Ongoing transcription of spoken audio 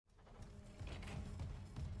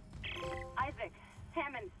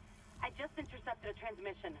just intercepted a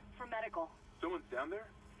transmission for medical. Someone's down there?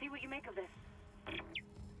 See what you make of this.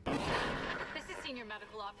 This is Senior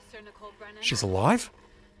Medical Officer Nicole Brennan. She's alive?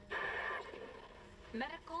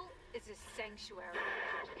 Medical is a sanctuary.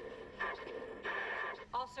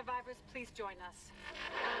 All survivors, please join us.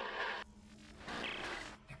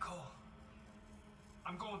 Nicole,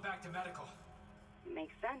 I'm going back to medical.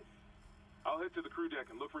 Makes sense. I'll head to the crew deck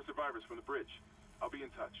and look for survivors from the bridge. I'll be in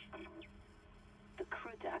touch. The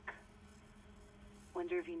crew deck.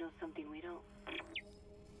 Wonder if you know something we don't.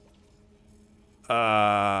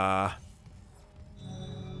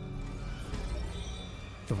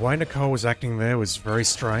 The way Nicole was acting there was very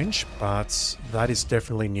strange, but that is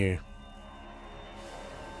definitely new.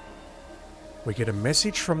 We get a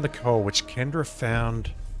message from Nicole which Kendra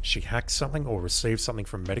found she hacked something or received something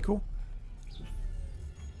from medical.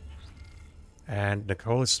 And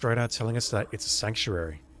Nicole is straight out telling us that it's a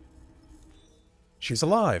sanctuary. She's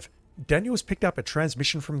alive. Daniel's picked up a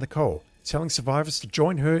transmission from Nicole, telling survivors to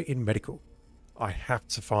join her in medical. I have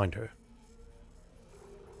to find her.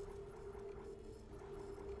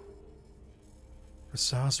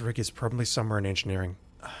 Rasal's rig is probably somewhere in engineering.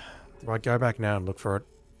 Do I go back now and look for it?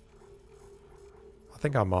 I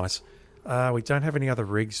think I might. We don't have any other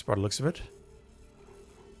rigs by the looks of it.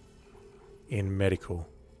 In medical,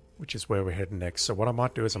 which is where we're heading next. So what I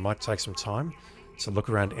might do is I might take some time to look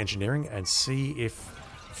around engineering and see if,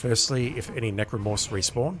 firstly, if any necromorphs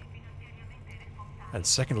respawn. And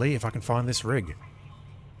secondly, if I can find this rig.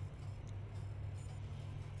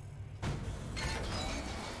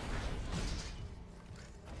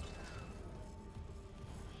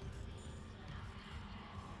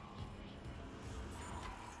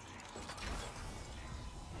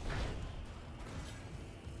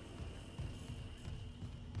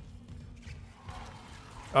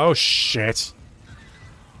 Oh shit.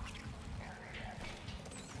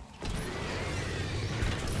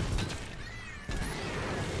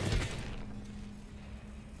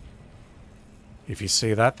 If you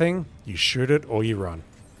see that thing, you shoot it or you run.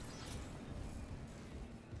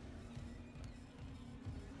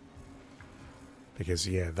 Because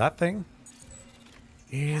yeah, that thing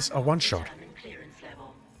is a one-shot.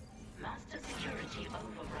 Master security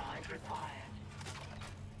override required.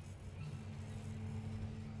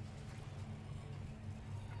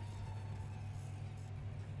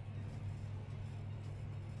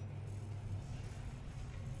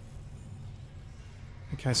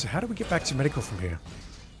 Okay, so how do we get back to medical from here?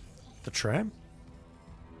 The tram?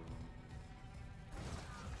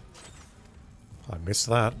 I missed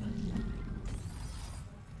that.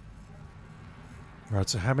 Right,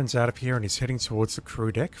 so Hammond's out of here and he's heading towards the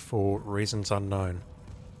crew deck for reasons unknown.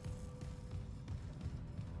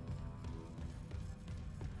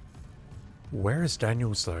 Where is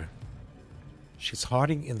Daniels though? She's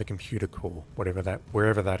hiding in the computer core, wherever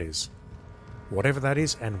that is. Whatever that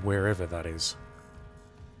is and wherever that is.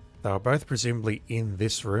 They were both presumably in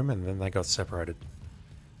this room and then they got separated.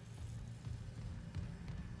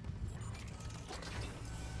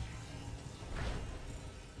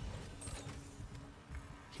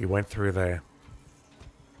 He went through there.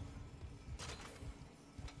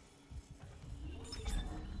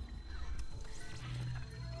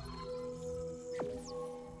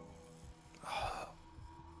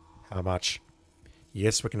 How much?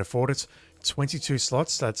 Yes, we can afford it. 22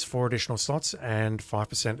 slots, that's 4 additional slots and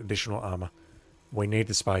 5% additional armor. We need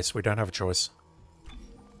the space, we don't have a choice.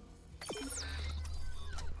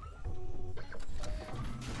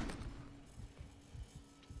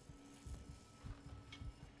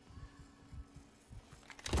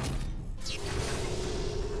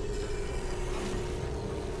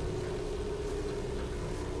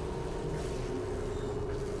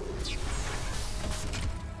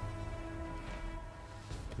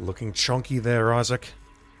 Looking chonky there, Isaac.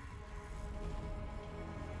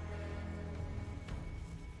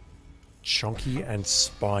 Chonky and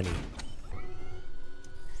spiny.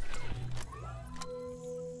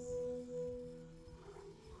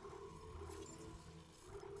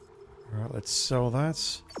 Alright, let's sell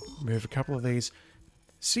that. Move a couple of these.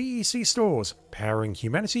 CEC stores. Powering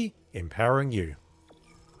humanity, empowering you.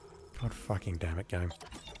 God fucking damn it, game.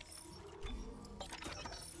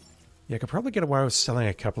 Yeah, I could probably get away with selling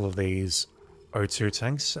a couple of these O2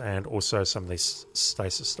 tanks and also some of this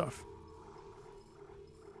stasis stuff.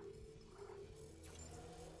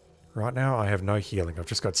 Right now, I have no healing. I've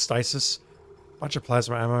just got stasis, a bunch of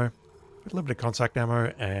plasma ammo, a little bit of contact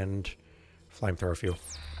ammo, and flamethrower fuel.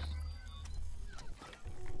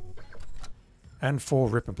 And 4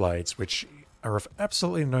 Ripper Blades, which are of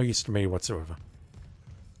absolutely no use to me whatsoever.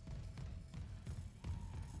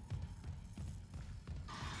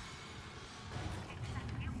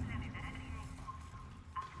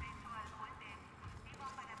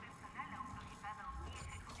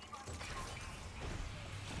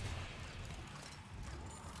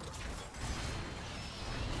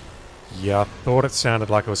 Yeah, I thought it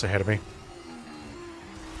sounded like it was ahead of me.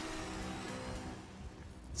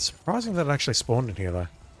 It's surprising that it actually spawned in here, though.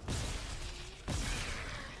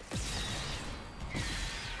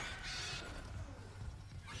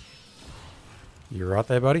 You right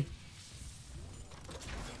there, buddy?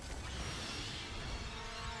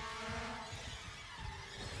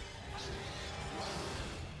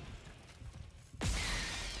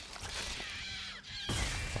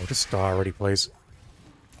 Oh, just die already, please.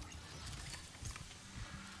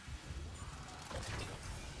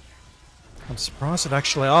 I'm surprised it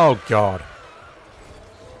actually... Oh, God.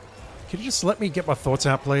 Can you just let me get my thoughts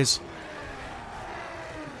out, please?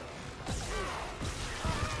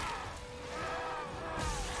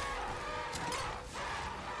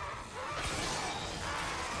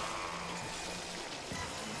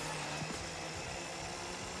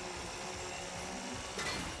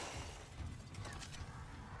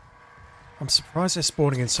 I'm surprised they're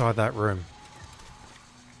spawning inside that room.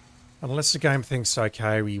 Unless the game thinks,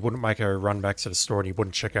 okay, we wouldn't make a run back to the store and you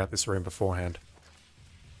wouldn't check out this room beforehand.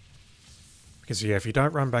 Because yeah, if you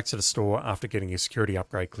don't run back to the store after getting your security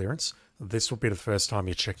upgrade clearance, this will be the first time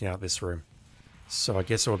you're checking out this room. So I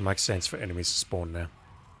guess it would make sense for enemies to spawn now.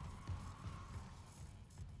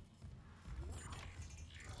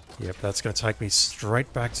 Yep, that's going to take me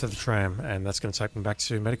straight back to the tram, and that's going to take me back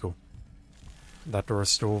to medical. That door is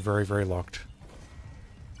still very, very locked.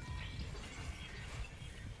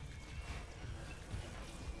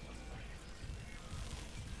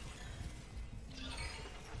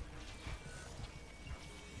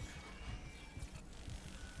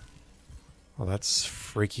 Well, that's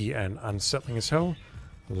freaky and unsettling as hell.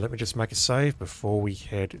 Let me just make a save before we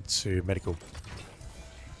head to medical.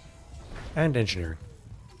 And engineering.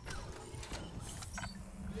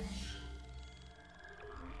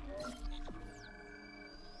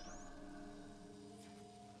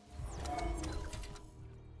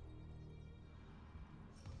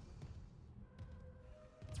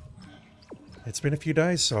 It's been a few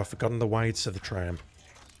days, so I've forgotten the way to the tram.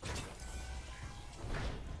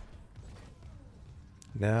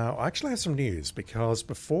 Now, I actually have some news, because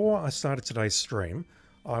before I started today's stream,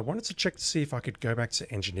 I wanted to check to see if I could go back to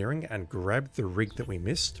engineering and grab the rig that we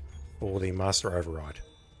missed for the master override.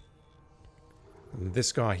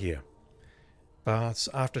 This guy here. But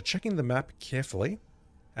after checking the map carefully,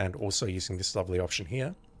 and also using this lovely option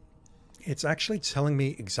here, it's actually telling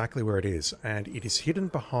me exactly where it is, and it is hidden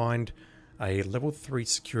behind a level 3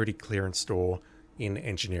 security clearance door in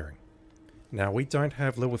engineering. Now, we don't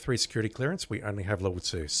have level 3 security clearance, we only have level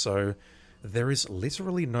 2, so there is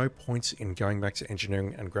literally no point in going back to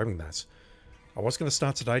engineering and grabbing that. I was going to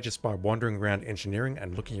start today just by wandering around engineering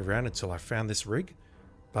and looking around until I found this rig,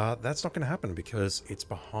 but that's not going to happen because it's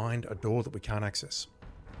behind a door that we can't access.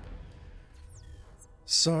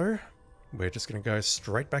 So, we're just going to go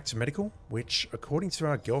straight back to medical, which, according to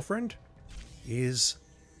our girlfriend, is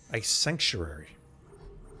a sanctuary.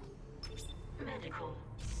 Medical.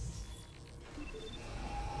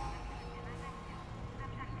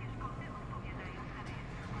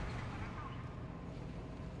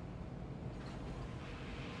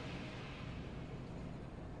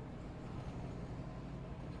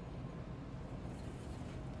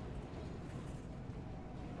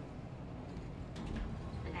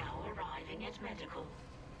 Now arriving at medical.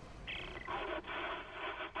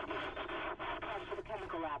 For the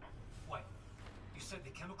chemical lab. What? You said the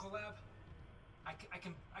chemical lab?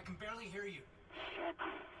 I can barely hear you.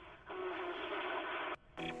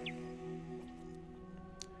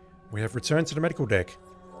 We have returned to the medical deck.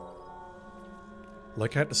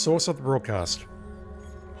 Locate the source of the broadcast.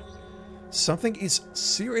 Something is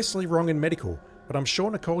seriously wrong in medical, but I'm sure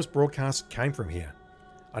Nicole's broadcast came from here.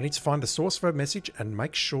 I need to find the source of her message and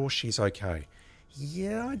make sure she's okay.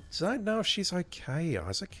 Yeah, I don't know if she's okay,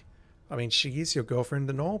 Isaac. I mean, she is your girlfriend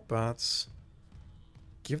and all, but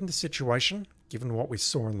given the situation, given what we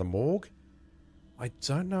saw in the morgue, I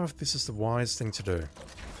don't know if this is the wise thing to do.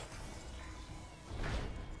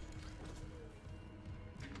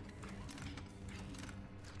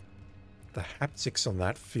 The haptics on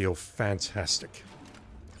that feel fantastic.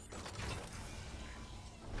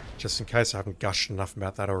 Just in case I haven't gushed enough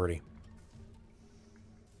about that already.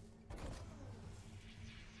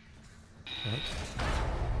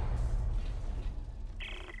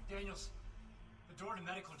 Daniels, the door to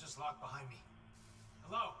medical just locked behind me.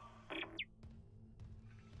 Hello?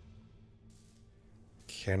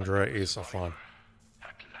 Kendra is offline.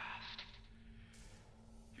 At last.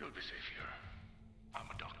 You'll be safe here. I'm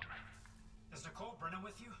a doctor. Is Nicole Brennan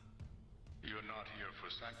with you? You're not here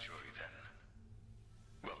for sanctuary then.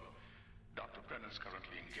 Well, Dr. Brennan's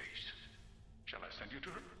currently engaged. Shall I send you to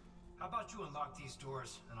her? How about you unlock these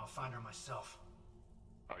doors and I'll find her myself?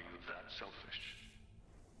 Are you that selfish?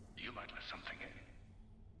 You might let something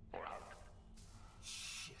in. Or out.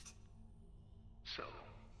 Shit. So,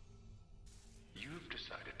 you've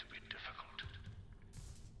decided to be difficult.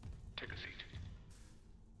 Take a seat.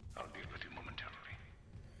 I'll deal with you momentarily.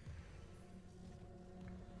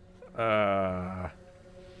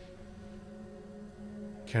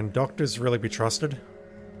 Can doctors really be trusted?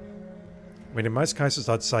 I mean, in most cases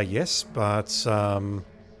I'd say yes, but I'm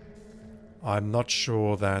not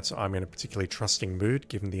sure that I'm in a particularly trusting mood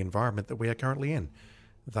given the environment that we are currently in.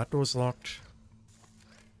 That door's locked.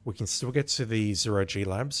 We can still get to the Zero-G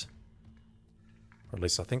labs. Or at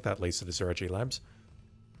least I think that leads to the Zero-G labs.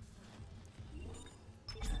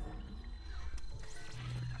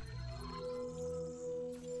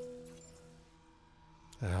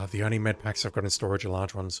 The only med packs I've got in storage are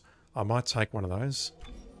large ones. I might take one of those.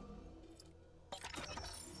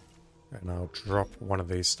 And I'll drop one of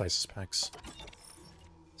these stasis packs.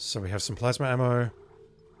 So we have some plasma ammo,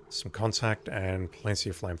 some contact, and plenty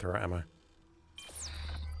of flamethrower ammo.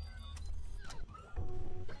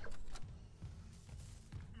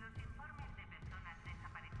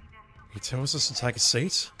 He tells us to take a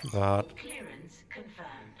seat, but Clearance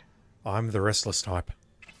confirmed. I'm the restless type.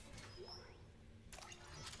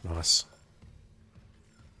 Nice.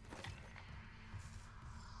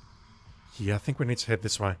 Yeah, I think we need to head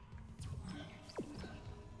this way.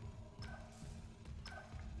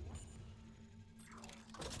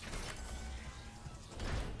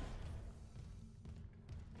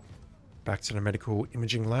 Back to the medical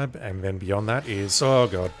imaging lab, and then beyond that is... oh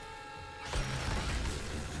god.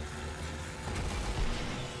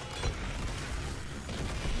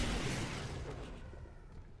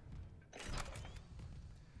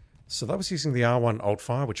 So that was using the R1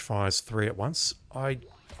 alt-fire, which fires 3 at once. I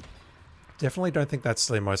definitely don't think that's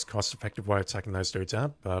the most cost-effective way of taking those dudes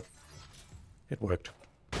out, but it worked.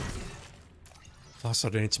 Plus, I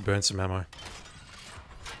do need to burn some ammo.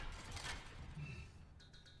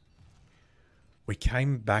 We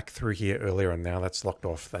came back through here earlier, and now that's locked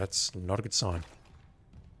off. That's not a good sign.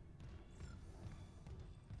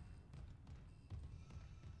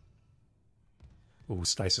 Ooh,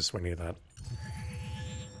 stasis, we need that.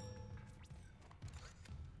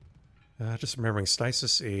 Just remembering,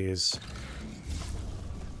 stasis is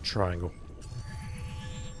triangle.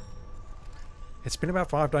 It's been about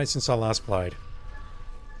 5 days since I last played.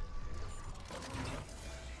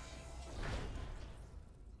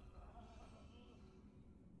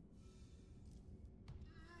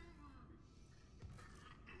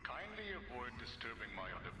 Kindly avoid disturbing my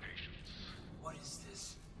other patients. What is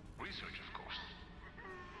this? Research, of course.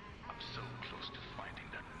 I'm so close to finding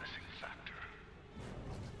that missing factor.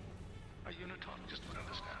 A unitologist would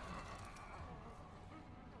understand.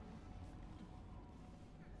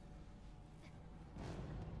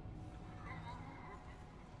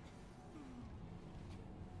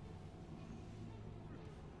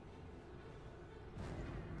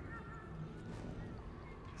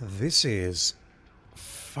 This is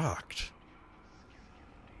fucked.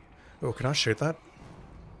 Oh, can I shoot that?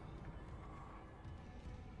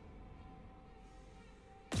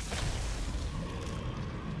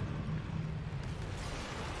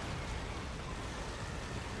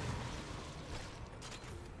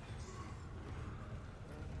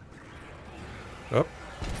 Oh.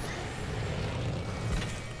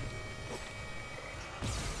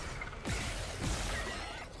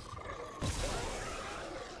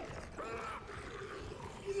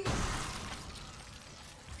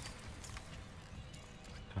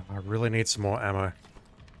 I really need some more ammo.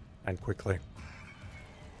 And quickly.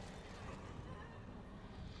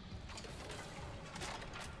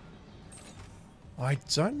 I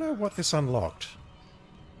don't know what this unlocked.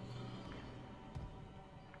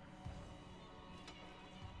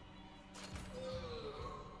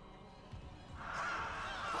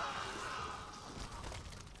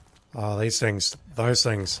 Oh, these things. Those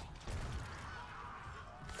things.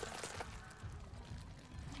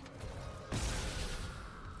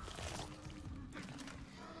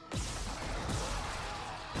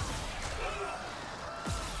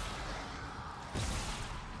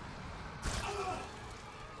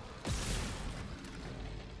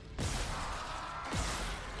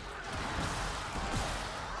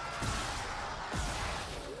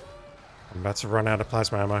 I'm about to run out of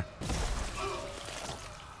plasma ammo.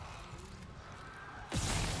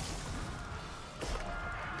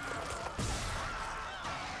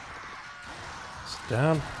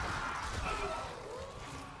 Down.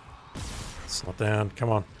 It's not down. Come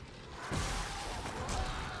on.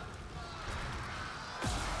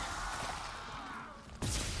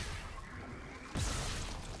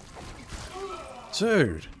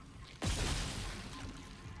 Dude.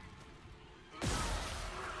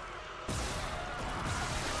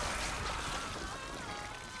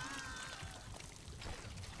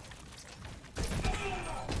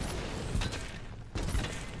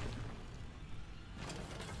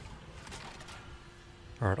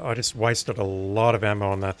 Alright, I just wasted a lot of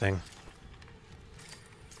ammo on that thing.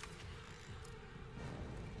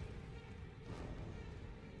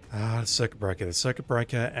 Ah, the circuit breaker. The circuit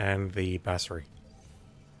breaker and the battery.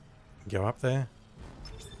 Go up there.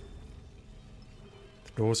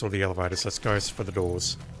 The doors or the elevators? Let's go for the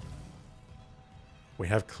doors. We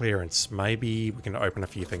have clearance. Maybe we can open a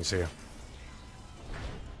few things here.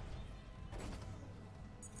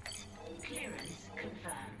 Clearance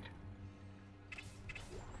confirmed.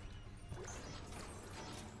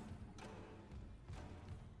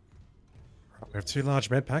 We have 2 large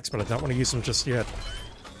med packs, but I don't want to use them just yet.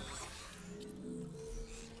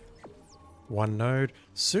 1 node.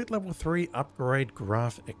 Suit level 3 upgrade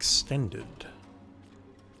graph extended.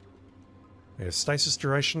 We have stasis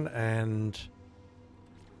duration and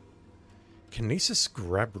kinesis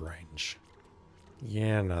grab range.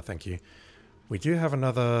 Yeah, no, thank you. We do have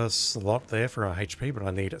another slot there for our HP, but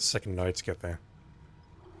I need a second node to get there.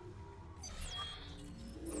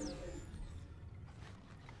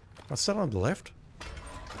 What's that on the left?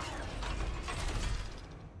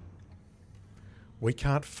 We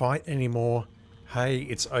can't fight anymore. Hey,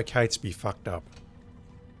 it's okay to be fucked up.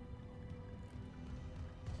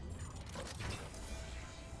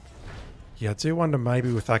 Yeah, I do wonder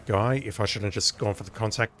maybe with that guy if I should have just gone for the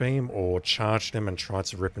contact beam or charged him and tried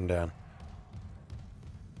to rip him down.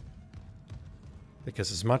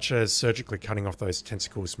 Because as much as surgically cutting off those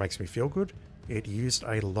tentacles makes me feel good, it used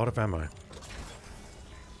a lot of ammo.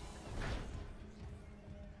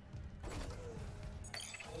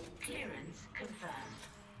 Clearance confirmed.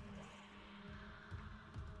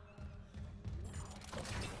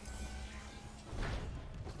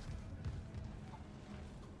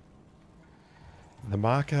 The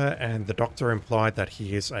marker and the doctor implied that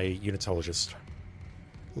he is a unitologist.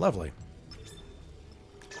 Lovely.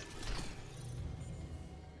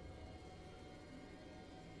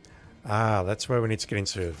 Ah, that's where we need to get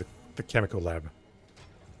into, the chemical lab.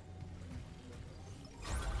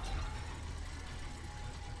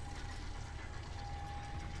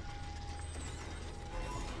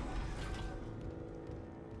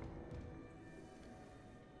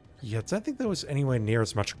 Yeah, I don't think there was anywhere near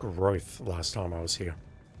as much growth last time I was here.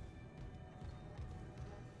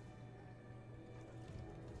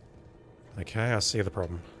 Okay, I see the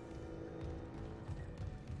problem.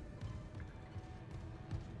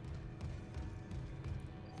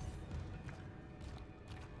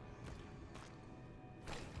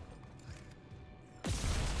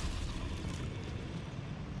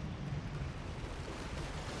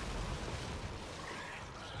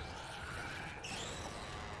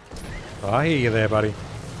 I hear you there, buddy.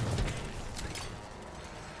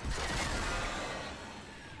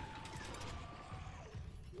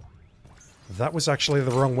 That was actually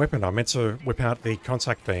the wrong weapon. I meant to whip out the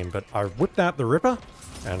contact beam, but I whipped out the Ripper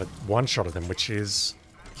and it one-shotted him, which is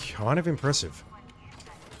kind of impressive.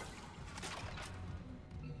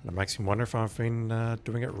 It makes me wonder if I've been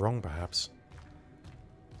doing it wrong, perhaps.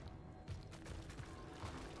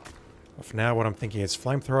 But for now, what I'm thinking is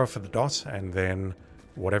flamethrower for the dot, and then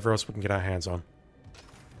whatever else we can get our hands on.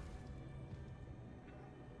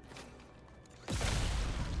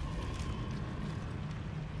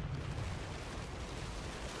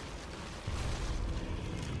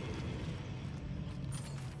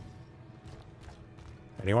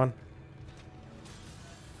 Anyone?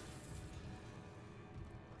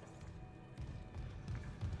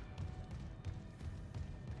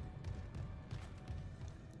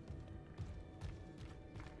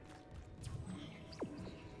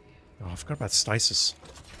 Oh, I forgot about stasis.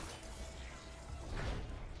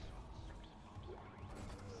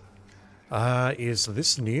 Is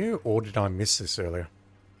this new, or did I miss this earlier?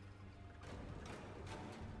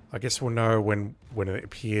 I guess we'll know when it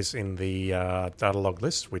appears in the data log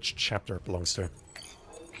list which chapter it belongs to.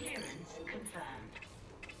 Clearance confirmed.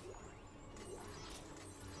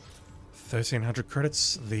 1300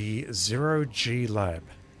 credits, the 0G lab.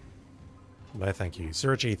 No, thank you.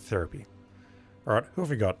 0G therapy. Alright, who have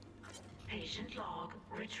we got? Patient log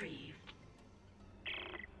retrieved.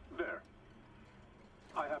 There.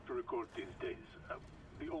 I have to record these days.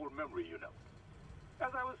 The old memory, you know.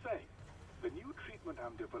 As I was saying, the new treatment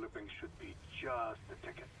I'm developing should be just the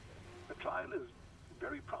ticket. The trial is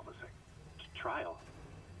very promising. Trial?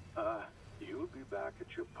 You'll be back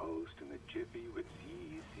at your post in a jiffy with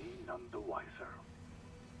ZZ none the wiser.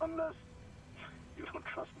 Unless You don't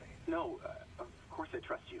trust me. No, of course I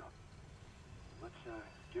trust you. Let's,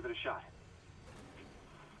 give it a shot.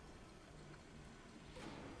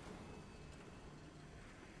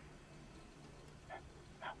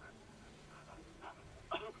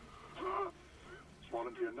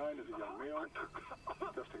 Volunteer 9 is a young male,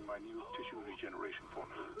 testing my new tissue regeneration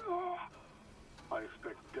formula. I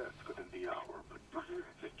expect death within the hour, but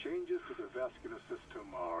the changes to the vascular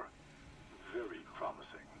system are very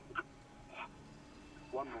promising.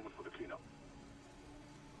 One moment for the cleanup.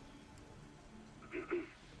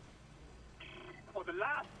 For the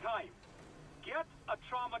last time, get a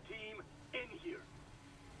trauma team in here.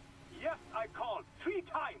 Yes, I called 3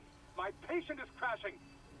 times. My patient is crashing.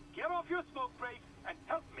 Get off your smoke break and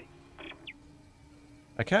help me.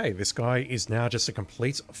 Okay, this guy is now just a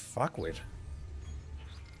complete fuckwit.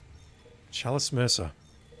 Chalice Mercer.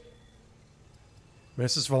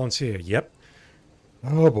 Mercer's volunteer, yep.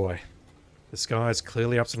 Oh boy. This guy's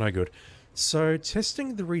clearly up to no good. So,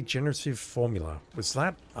 testing the regenerative formula, was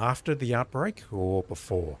that after the outbreak or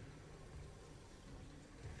before?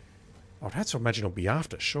 I'd have to imagine it'll be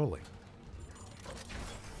after, surely.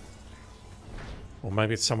 Or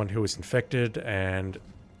maybe it's someone who was infected and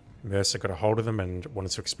Mercer got a hold of them and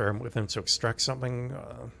wanted to experiment with them to extract something.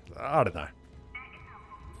 I don't know.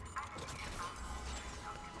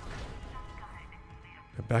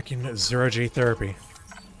 We're back in zero-G therapy.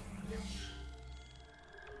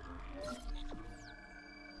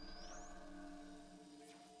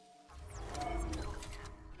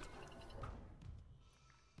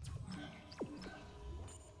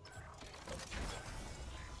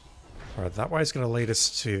 Alright, that way is going to lead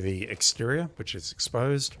us to the exterior, which is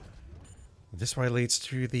exposed. This way leads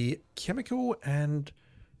to the chemical and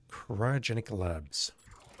cryogenic labs.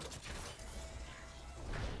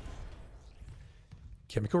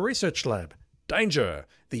 Chemical Research Lab. Danger!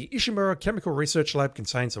 The Ishimura Chemical Research Lab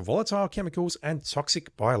contains volatile chemicals and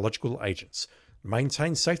toxic biological agents.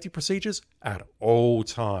 Maintain safety procedures at all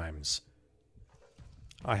times.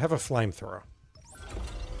 I have a flamethrower.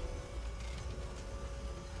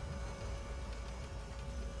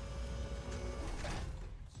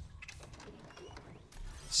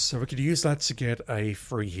 So we could use that to get a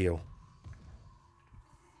free heal.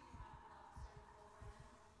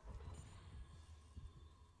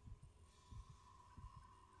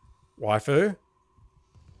 Waifu?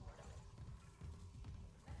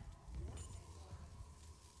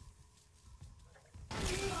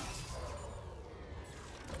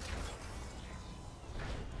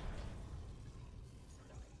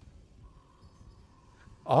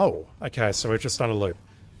 Oh, okay, so we've just done a loop.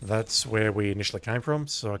 That's where we initially came from,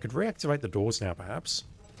 so I could reactivate the doors now, perhaps.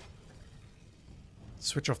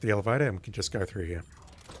 Switch off the elevator and we can just go through here.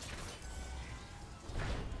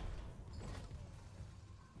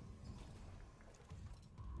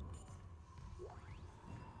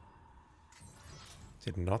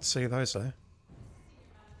 Did not see those, though.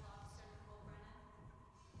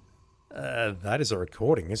 That is a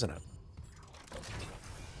recording, isn't it?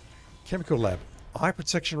 Chemical lab. Eye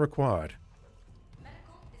protection required.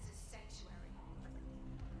 Medical is a sanctuary.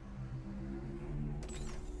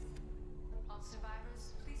 All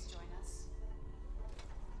survivors, please join us.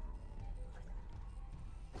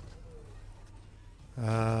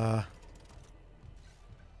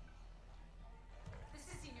 This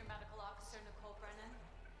is Senior Medical Officer Nicole Brennan.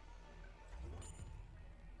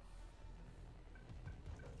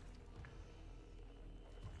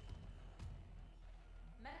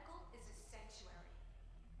 Medical is a sanctuary.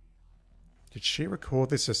 Did she record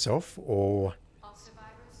this herself, or All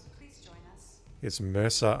survivors, please join us. is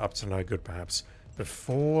Mercer up to no good, perhaps?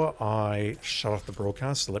 Before I shut off the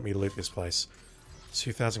broadcast, let me loot this place.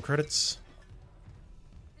 2,000 credits.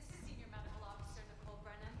 This is Senior Medical Officer Nicole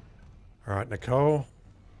Brennan. Alright, Nicole.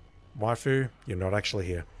 Waifu, you're not actually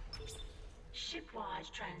here.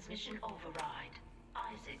 Shipwide transmission override.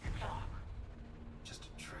 Isaac Clark. Just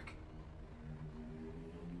a trick.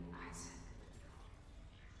 Isaac.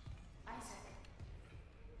 Isaac.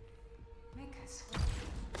 Make us whole.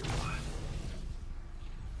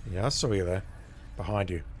 Yeah, I saw you there. Behind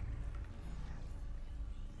you.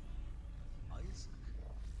 Isaac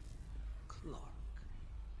Clark.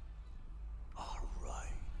 All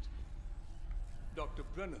right. Dr.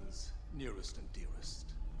 Brennan's nearest and dearest.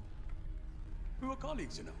 We were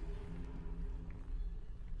colleagues, you know.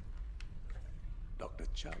 Dr.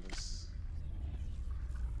 Chalice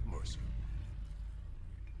Mercer.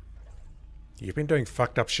 You've been doing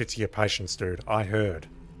fucked up shit to your patients, dude. I heard.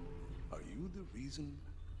 Are you the reason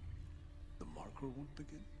the marker won't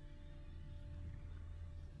begin?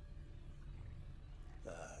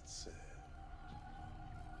 That's it.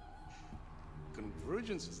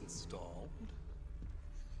 convergence is installed.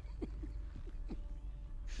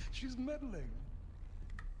 She's meddling.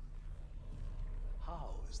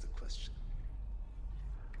 How is the question?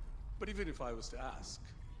 But even if I was to ask,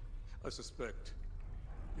 I suspect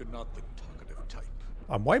you're not the talkative type.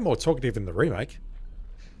 I'm way more talkative in the remake.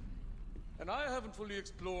 And I haven't fully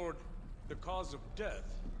explored the cause of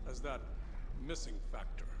death as that missing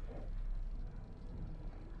factor.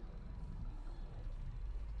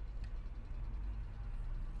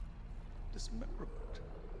 Dismemberment.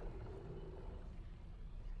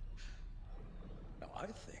 Now I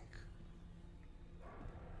think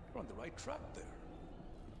you're on the right track there.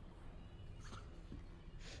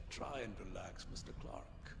 Try and relax, Mr. Clark.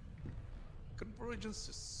 Convergence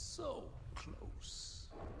is so close.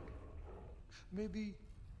 Maybe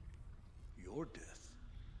your death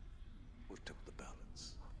will tip the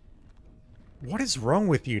balance. What is wrong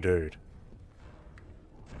with you, dude?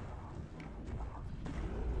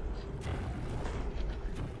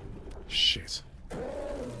 Shit.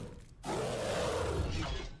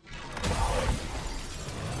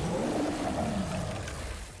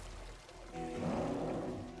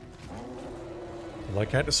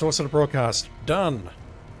 Locate the source of the broadcast. Done.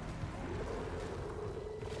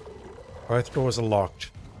 Both doors are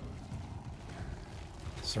locked.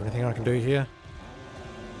 Is there anything I can do here?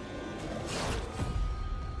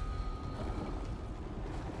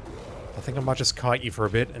 I think I might just kite you for a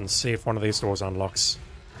bit and see if one of these doors unlocks.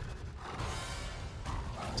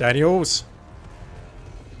 Daniels!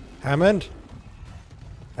 Hammond!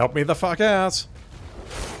 Help me the fuck out!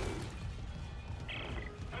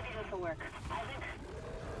 Maybe this will work. Isaac?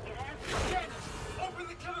 You there? Dennis, open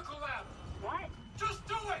the chemical lab. What? Just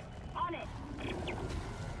do it. On it!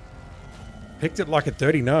 Picked it like a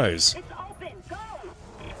dirty nose. It's open! Go!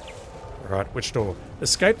 Right, which door?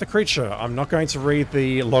 Escape the creature. I'm not going to read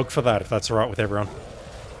the log for that, if that's alright with everyone.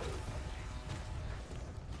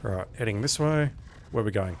 Right, heading this way. Where are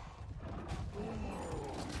we going?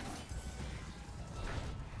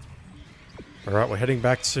 Alright, we're heading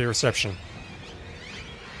back to reception.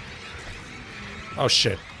 Oh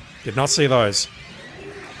shit. Did not see those.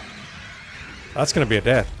 That's gonna be a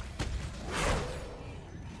death.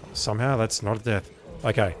 Somehow that's not a death.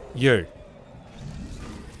 Okay, you.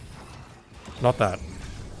 Not that.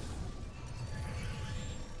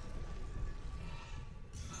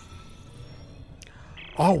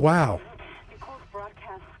 Oh wow. Nicole's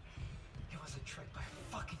broadcast. It was a trick by a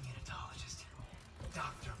fucking unitologist.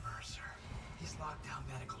 Dr. Mercer. He's locked down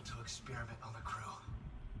medical to experiment on the crew.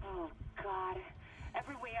 Oh, God.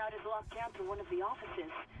 Every way out is locked down through one of the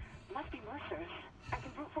offices. Must be Mercer's. I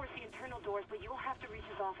can brute force the internal doors, but you'll have to reach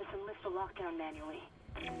his office and lift the lockdown manually.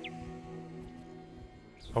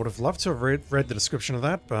 I would have loved to have read the description of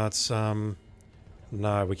that, but,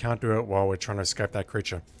 no, we can't do it while we're trying to escape that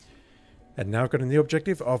creature. And now I've got a new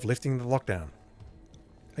objective of lifting the lockdown.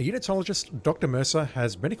 A unitologist, Dr. Mercer,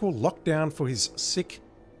 has medical lockdown for his sick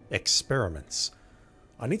experiments.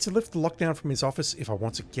 I need to lift the lockdown from his office if I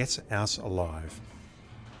want to get out alive.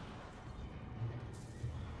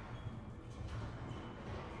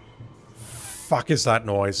 Fuck is that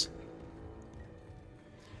noise?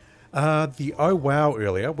 The oh wow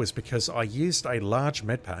earlier was because I used a large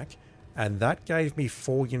med pack, and that gave me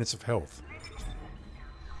 4 units of health.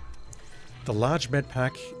 The large med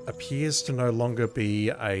pack appears to no longer be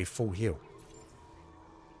a full heal.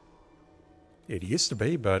 It used to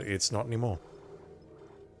be, but it's not anymore.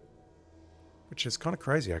 Which is kind of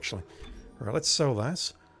crazy, actually. Alright, let's sell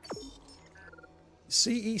that.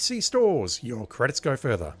 CEC stores! Your credits go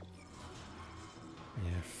further.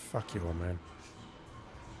 Yeah, fuck you all, man.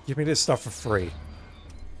 Give me this stuff for free.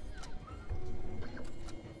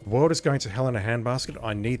 The world is going to hell in a handbasket.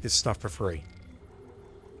 I need this stuff for free.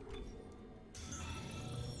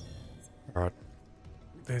 Alright.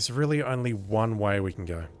 There's really only one way we can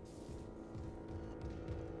go.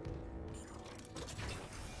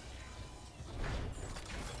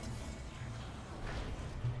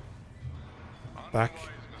 Back.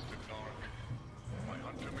 Mr. Clark, my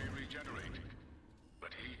hunter may regenerate,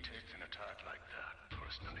 but he takes an attack like that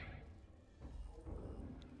personally.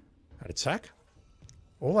 An attack?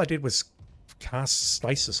 All I did was cast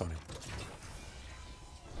stasis on him.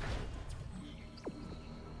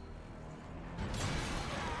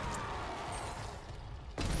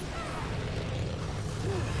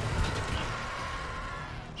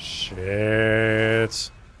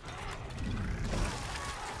 Shit.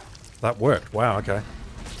 That worked. Wow, okay.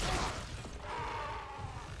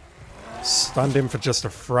 Stunned him for just a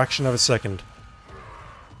fraction of a second.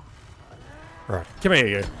 Right, come here,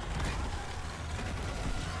 you.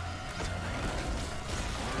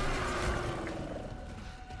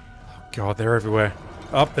 God, they're everywhere.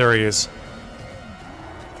 Up there he is.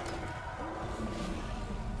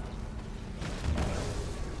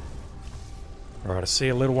 Alright, I see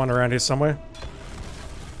a little one around here somewhere.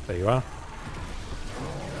 There you are.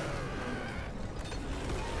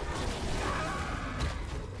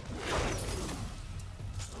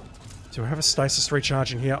 Do we have a stasis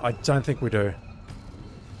recharge in here? I don't think we do.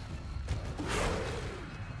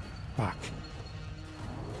 Fuck.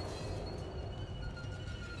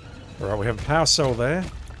 Alright, we have a power cell there.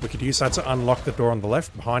 We could use that to unlock the door on the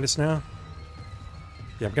left behind us now.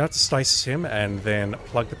 Yeah, I'm going to have to stasis him and then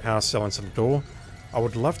plug the power cell into the door. I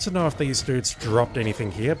would love to know if these dudes dropped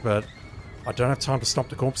anything here, but I don't have time to stop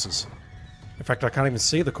the corpses. In fact, I can't even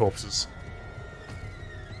see the corpses.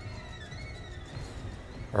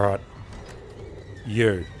 Alright.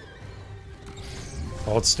 You.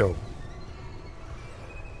 Hold still.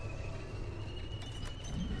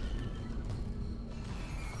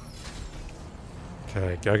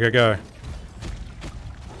 Okay, go, go, go.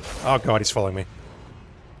 Oh god, he's following me.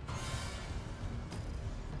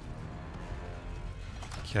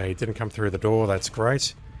 Okay, he didn't come through the door, that's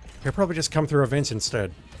great. He'll probably just come through a vent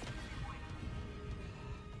instead.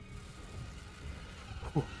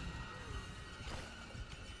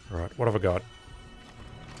 Alright, what have I got?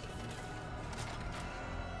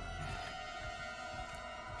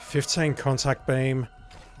 "15 contact beam,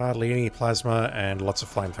 hardly any plasma, and lots of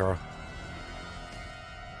flamethrower."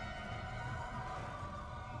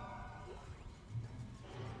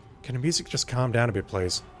 Can the music just calm down a bit,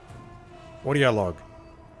 please? Audio log.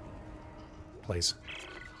 Please.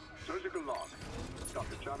 Surgical log.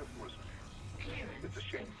 Dr. Jonathan Mercer. It's a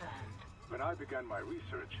shame. When I began my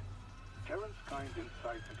research, Terrance's kind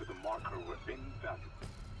insights into the marker were invaluable.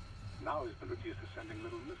 Now he's been reduced to sending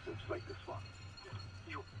little missives like this one.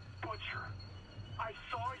 You butcher. I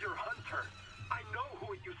saw your hunter. I know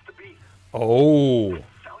who it used to be. Oh.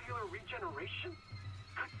 Cellular regeneration?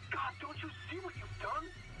 Good God, don't you see what you've done?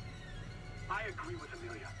 I agree with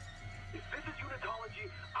Amelia. If this is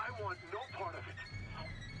unitology, I want no part of it.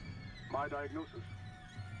 My diagnosis.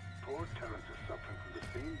 Poor Terrance is suffering from the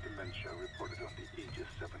same dementia reported on the Aegis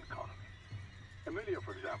 7 colony. Amelia,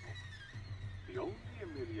 for example. The only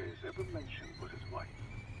Amelia is ever mentioned was his wife.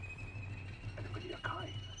 And Amelia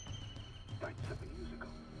Kine died 7 years ago.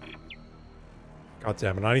 God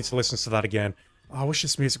damn it, I need to listen to that again. Oh, I wish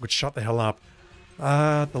this music would shut the hell up.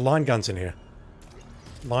 The line gun's in here.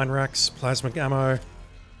 Line racks, plasma ammo,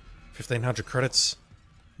 1500 credits,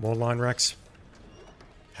 more line racks,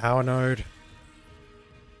 power node,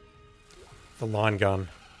 the line gun,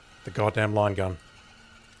 the goddamn line gun.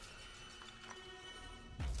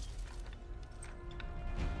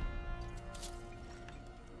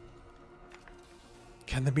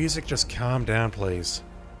 Can the music just calm down, please?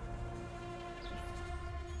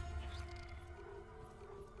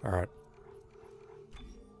 Alright.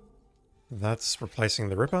 That's replacing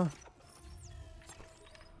the Ripper.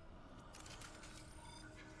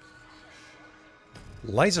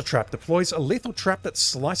 Laser trap deploys a lethal trap that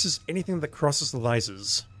slices anything that crosses the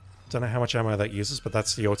lasers. Don't know how much ammo that uses, but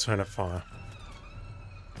that's the alternate fire.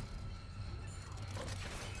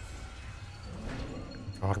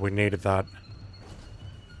 God, we needed that.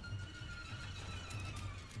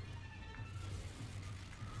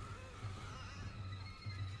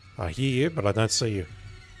 I hear you, but I don't see you.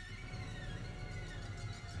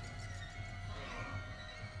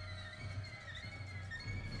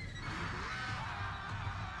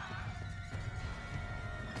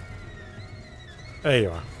 There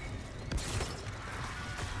you are.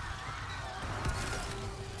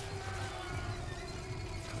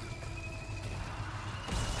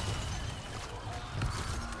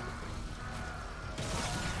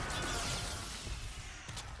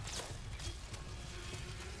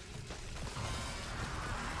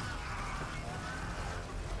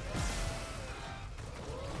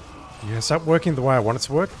 Yeah, is that working the way I want it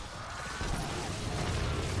to work?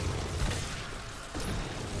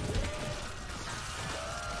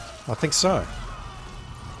 I think so.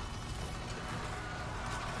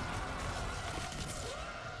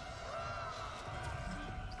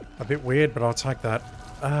 A bit weird, but I'll take that.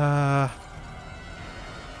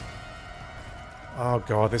 Oh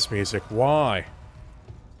god, this music. Why?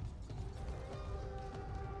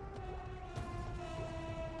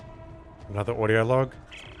 Another audio log.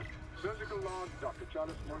 Surgical log, Dr.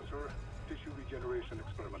 Jonathan Mercer, tissue regeneration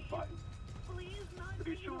experiment 5.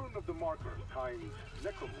 The children of the marker, Kine's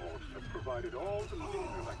necromorphs, have provided all the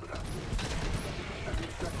material I could ask for. And the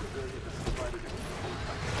secretary has provided it.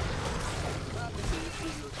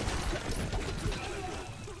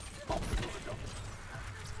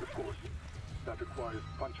 Of course, that requires requires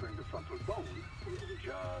puncturing the frontal bone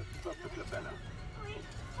just above the glabella.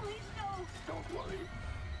 Please, no. Don't worry.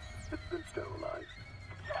 It's been sterilized.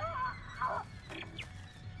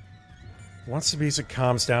 Once the music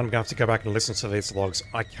calms down, I'm going to have to go back and listen to these logs.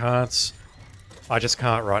 I can't. I just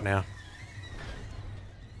can't right now.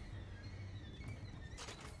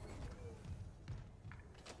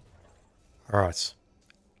 Alright.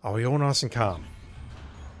 Are we all nice and calm?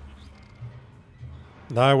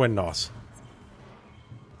 No, we're not.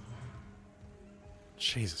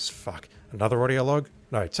 Jesus fuck. Another audio log?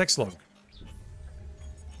 No, text log.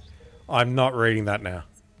 I'm not reading that now.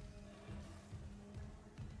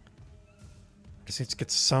 Just need to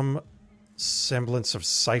get some semblance of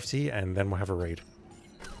safety and then we'll have a read.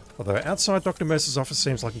 Although outside Dr. Mercer's office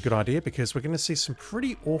seems like a good idea because we're going to see some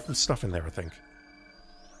pretty awful stuff in there, I think.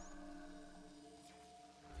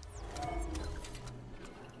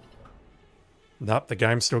 Nope, the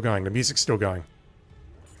game's still going. The music's still going.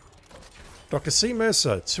 Dr. C.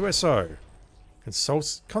 Mercer, 2SO.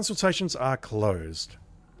 Consultations are closed.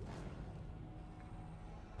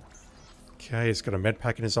 Okay, he's got a med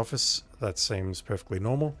pack in his office. That seems perfectly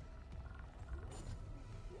normal.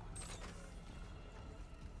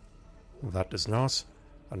 That does not.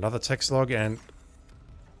 Another text log and...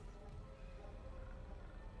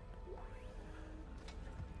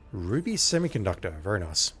 Ruby Semiconductor. Very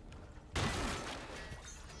nice.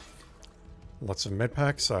 Lots of med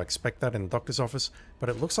packs. I expect that in the doctor's office. But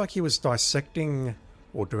it looks like he was dissecting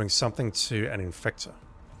or doing something to an infector.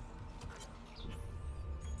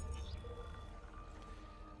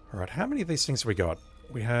 Alright, how many of these things have we got?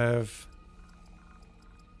 We have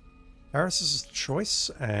Harris's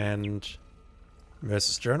Choice and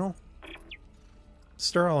Mercer's Journal.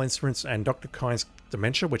 Sterile Instruments and Dr. Kine's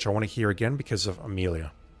Dementia, which I want to hear again because of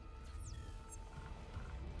Amelia.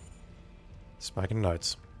 Just making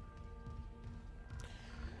notes.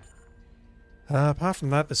 Apart from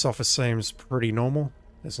that, this office seems pretty normal.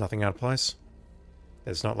 There's nothing out of place.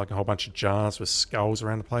 There's not like a whole bunch of jars with skulls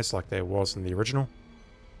around the place like there was in the original.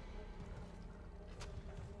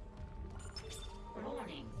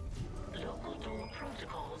 Warning. Local door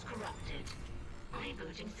protocols corrupted.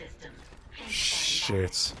 Rebooting system.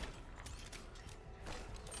 Shit.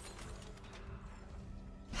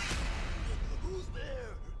 Who's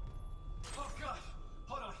there? Oh god!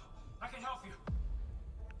 Hold on. I can help you.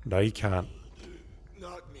 No, you can't.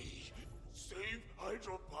 Not me. Save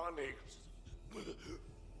hydroponics.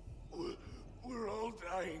 We're all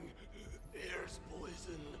dying. Air's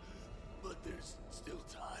poison, but there's still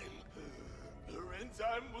time. Her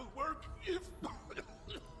enzyme will work if...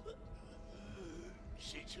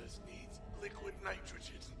 She just needs liquid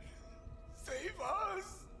nitrogen. Save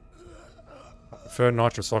us! I prefer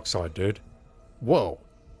nitrous oxide, dude. Whoa.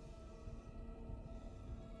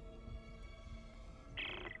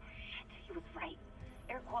 He was right.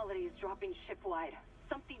 Air quality is dropping shipwide.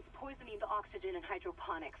 Something's poisoning the oxygen in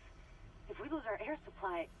hydroponics. If we lose our air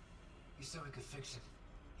supply... He said we could fix it.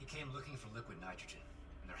 He came looking for liquid nitrogen,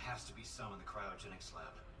 and there has to be some in the cryogenics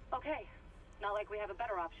lab. Okay. Not like we have a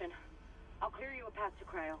better option. I'll clear you a path to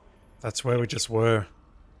cryo. That's where we just were.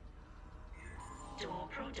 Door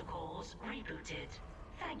protocols rebooted.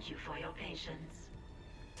 Thank you for your patience.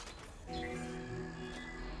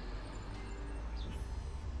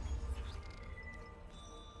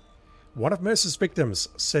 One of Mercer's victims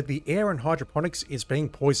said the air in hydroponics is being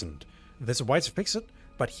poisoned. There's a way to fix it,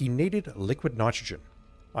 but he needed liquid nitrogen.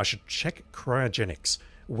 I should check cryogenics.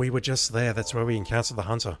 We were just there. That's where we encountered the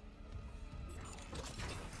hunter.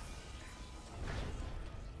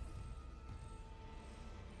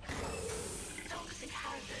 Toxic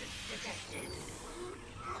hazard detected.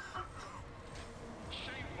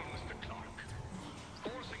 Shameful, Mr. Clark.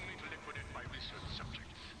 Forcing me to liquidate my research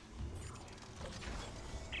subjects.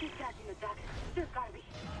 He's catching the duck. There's gotta be.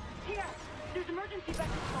 Here! There's emergency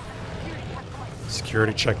vector control at the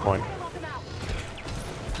security checkpoint. Security checkpoint. Try to lock him out.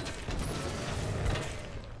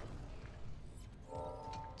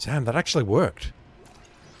 Damn, that actually worked.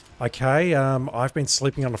 Okay, I've been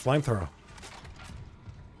sleeping on a flamethrower.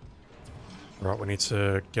 Right, we need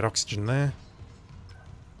to get oxygen there.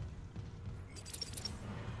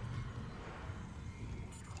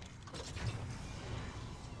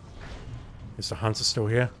 Is the hunter still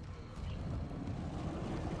here?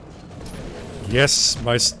 Yes,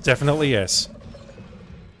 most definitely yes.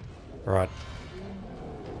 Right.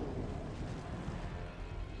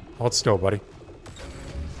 Hold still, buddy.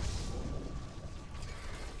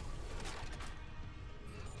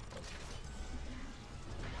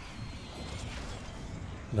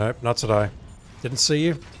 Nope, not today. Didn't see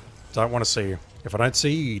you. Don't want to see you. If I don't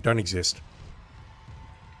see you, you don't exist.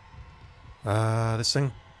 This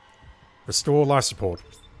thing. Restore life support.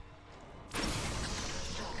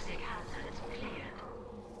 Toxic hazard cleared.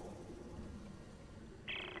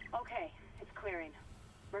 Okay, it's clearing.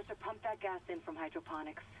 Mercer pumped that gas in from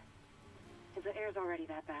hydroponics. If the air's already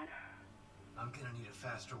that bad. I'm gonna need a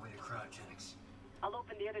faster way to cryogenics. I'll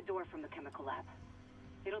open the other door from the chemical lab.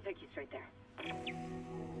 It'll take you straight there.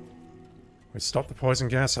 We stopped the poison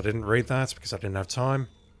gas. I didn't read that because I didn't have time.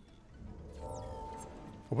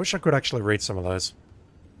 I wish I could actually read some of those.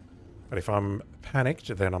 But if I'm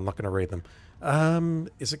panicked, then I'm not going to read them.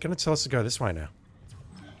 Is it going to tell us to go this way now?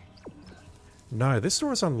 No, this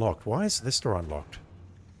door is unlocked. Why is this door unlocked?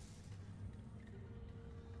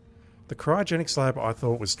 The cryogenics lab I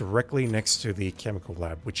thought was directly next to the chemical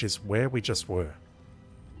lab, which is where we just were.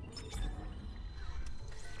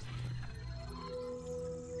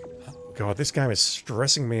 God, this game is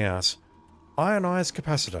stressing me out. Ionized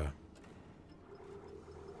capacitor.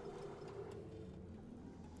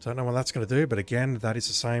 Don't know what that's going to do, but again, that is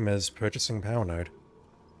the same as purchasing power node.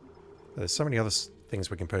 There's so many other things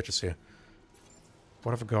we can purchase here.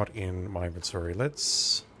 What have I got in my inventory?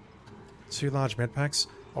 Let's... 2 large med packs.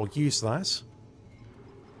 I'll use that.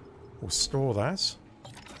 We'll store that.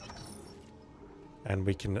 And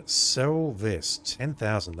we can sell this.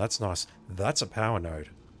 10,000. That's nice. That's a power node.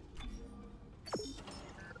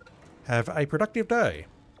 Have a productive day.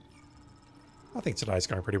 I think today's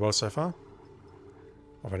going pretty well so far.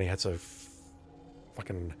 I've only had to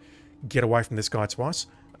fucking get away from this guy twice.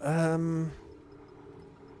 I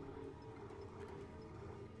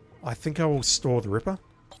think I will store the Ripper.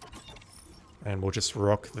 And we'll just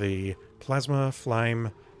rock the plasma,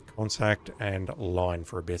 flame, contact, and line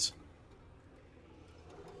for a bit.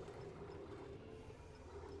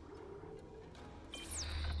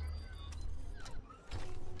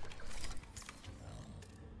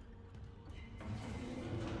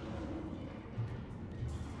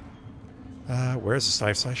 Where's the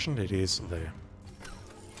save station? It is there.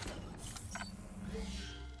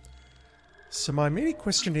 So my immediate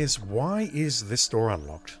question is, why is this door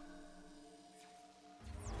unlocked?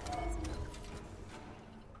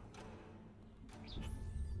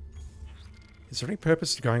 Is there any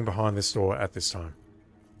purpose to going behind this door at this time?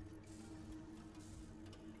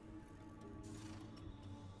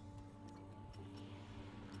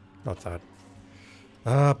 Not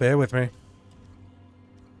that. Bear with me.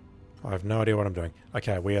 I have no idea what I'm doing.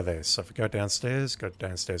 Okay, we are there. So if we go downstairs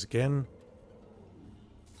again.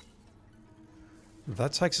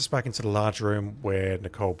 That takes us back into the large room where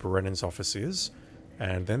Nicole Brennan's office is.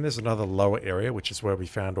 And then there's another lower area, which is where we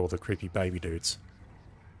found all the creepy baby dudes.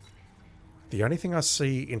 The only thing I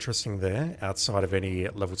see interesting there, outside of any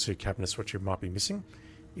level 2 cabinets which you might be missing,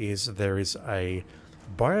 is there is a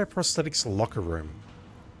bioprosthetics locker room.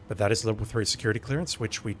 But that is level 3 security clearance,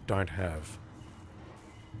 which we don't have.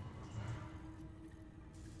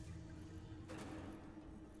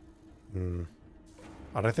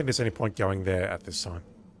 I don't think there's any point going there at this time.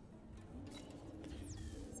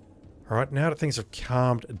 Alright, now that things have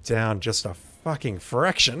calmed down just a fucking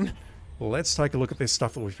fraction, let's take a look at this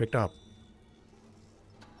stuff that we picked up.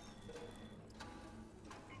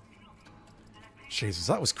 Jesus,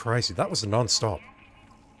 that was crazy. That was a non-stop.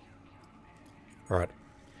 Alright.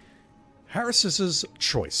 Harris's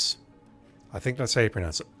choice. I think that's how you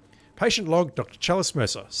pronounce it. Patient log, Dr. Chalice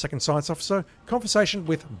Mercer, second science officer, conversation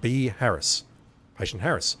with B. Harris. Patient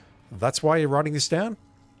Harris, that's why you're writing this down?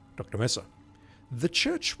 Dr. Mercer, the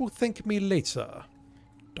church will thank me later.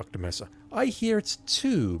 Dr. Mercer, I hear it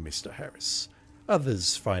too, Mr. Harris.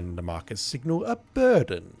 Others find the marker's signal a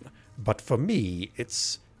burden, but for me,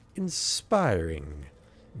 it's inspiring.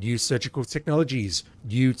 New surgical technologies,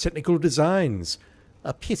 new technical designs.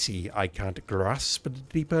 A pity I can't grasp the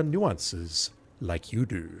deeper nuances like you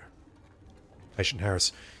do. Patient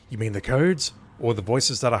Harris, you mean the codes? Or the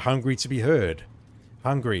voices that are hungry to be heard?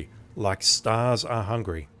 Hungry, like stars are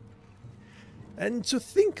hungry. And to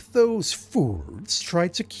think those fools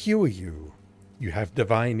tried to cure you. You have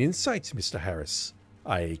divine insight, Mr. Harris.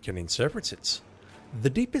 I can interpret it. The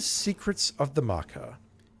deepest secrets of the marker.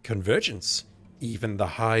 Convergence, even the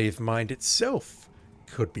hive mind itself,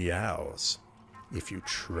 could be ours. If you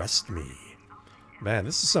trust me. Man,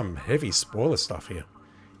 this is some heavy spoiler stuff here.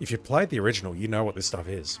 If you played the original, you know what this stuff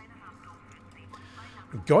is.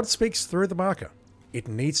 God speaks through the marker. It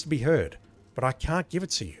needs to be heard, but I can't give it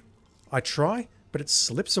to you. I try, but it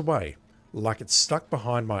slips away, like it's stuck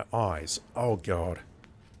behind my eyes. Oh God.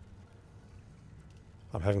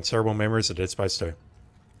 I'm having terrible memories of Dead Space 2.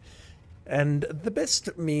 And the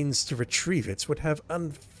best means to retrieve it would have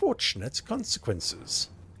unfortunate consequences.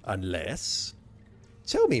 Unless...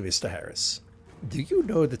 Tell me, Mr. Harris, do you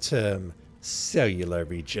know the term cellular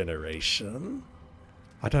regeneration.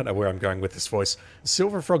 I don't know where I'm going with this voice.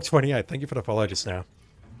 Silverfrog28, thank you for the follow just now.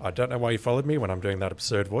 I don't know why you followed me when I'm doing that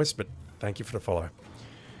absurd voice, but thank you for the follow.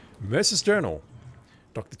 Mercer's Journal.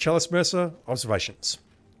 Dr. Chalice Mercer, Observations.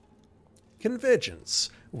 Convergence,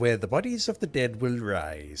 where the bodies of the dead will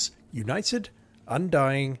rise, united,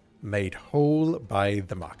 undying, made whole by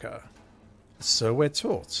the marker. So we're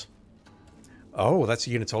taught. Oh, that's a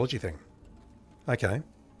unitology thing. Okay.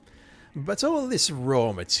 But all this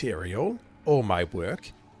raw material, all my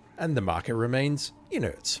work, and the marker remains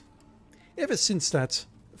inert. Ever since that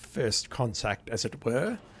first contact, as it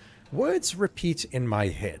were, words repeat in my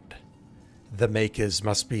head. The makers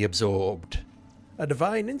must be absorbed. A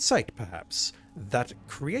divine insight, perhaps, that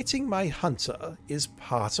creating my hunter is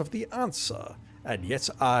part of the answer, and yet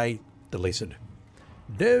I deleted.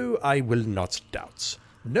 No, I will not doubt.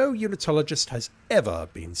 No unitologist has ever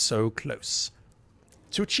been so close.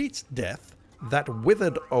 To cheat death, that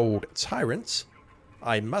withered old tyrant,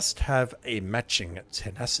 I must have a matching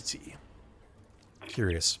tenacity.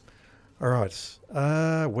 Curious. Alright,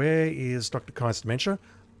 where is Dr. Kai's dementia?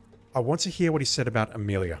 I want to hear what he said about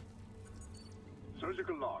Amelia.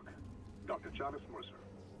 Surgical log, Dr. Chalice Mercer.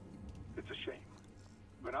 It's a shame.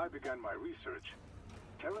 When I began my research,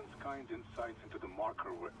 Terrence Kine's insights into the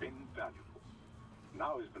marker were invaluable.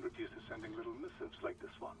 Now he's been reduced to sending little missives like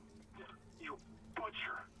this one. You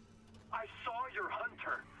butcher! I saw your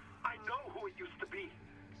hunter. I know who it used to be.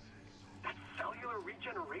 That cellular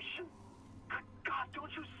regeneration? Good God,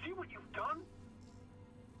 don't you see what you've done?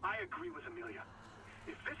 I agree with Amelia.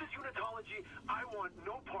 If this is unitology, I want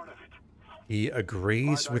no part of it. He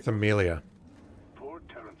agrees with Amelia. Poor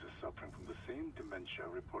Terrence is suffering from the same dementia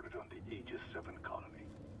reported on the Aegis 7 colony.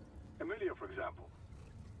 Amelia, for example.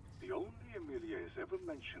 The only Amelia is ever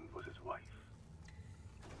mentioned was his wife.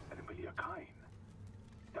 And Amelia Kine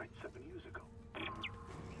died 7 years ago.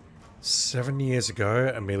 7 years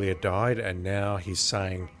ago, Amelia died, and now he's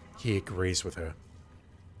saying he agrees with her.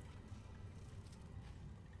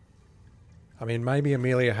 I mean, maybe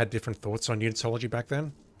Amelia had different thoughts on unitology back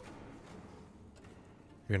then.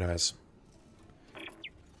 Who knows?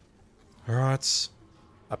 Alright.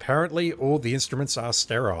 Apparently, all the instruments are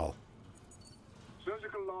sterile.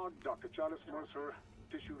 Surgical log, Dr. Chalice Mercer,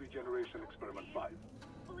 Tissue Regeneration Experiment 5.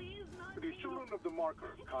 The children of the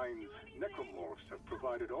marker, Kine's necromorphs, have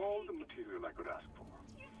provided all the material I could ask for.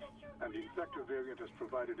 And the infector variant has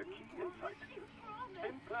provided a key insight.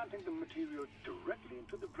 Implanting the material directly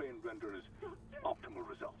into the brain renders optimal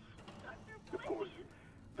results. Of course,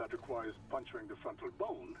 that requires puncturing the frontal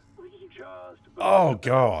bone. Just oh,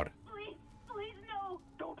 God. Please, no.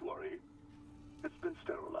 Don't worry. It's been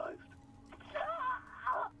sterilized.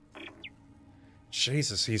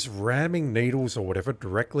 Jesus, he's ramming needles or whatever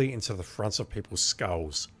directly into the fronts of people's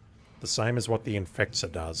skulls. The same as what the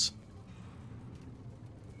infector does.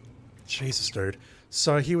 Jesus, dude.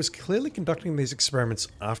 So he was clearly conducting these experiments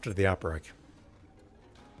after the outbreak.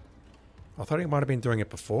 I thought he might have been doing it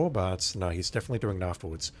before, but no, he's definitely doing it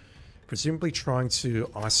afterwards. Presumably trying to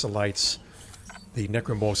isolate the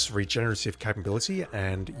necromorph's regenerative capability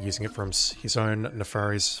and using it for his own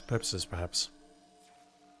nefarious purposes, perhaps.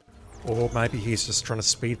 Or maybe he's just trying to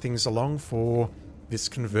speed things along for this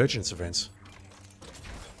convergence event.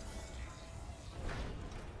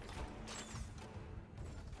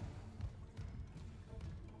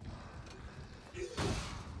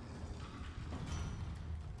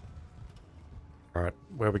 Alright,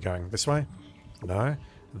 where are we going? This way? No.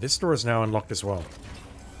 This door is now unlocked as well.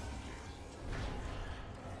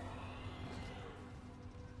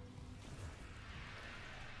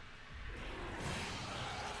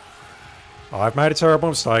 I've made a terrible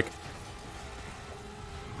mistake.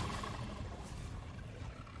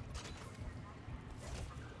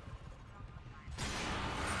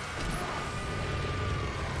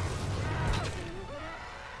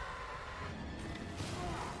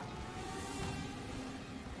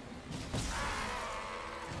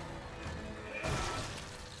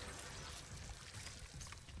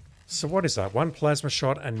 So what is that? 1 plasma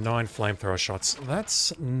shot and 9 flamethrower shots.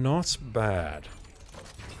 That's not bad.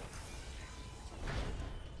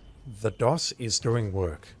 The DOS is doing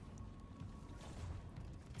work.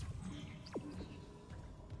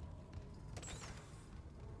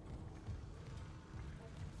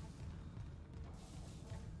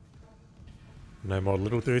 No more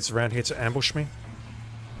little dudes around here to ambush me.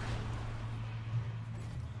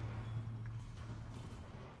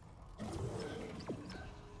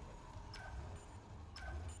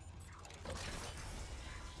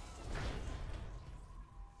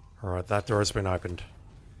 Alright, that door has been opened.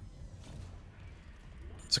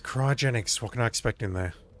 It's a cryogenics. What can I expect in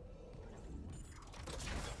there?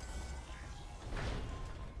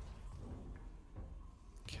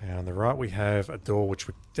 right, we have a door which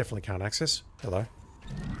we definitely can't access. Hello.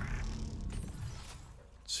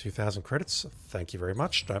 2,000 credits. Thank you very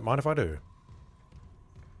much. Don't mind if I do.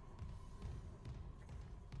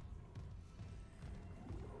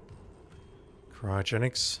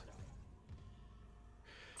 Cryogenics.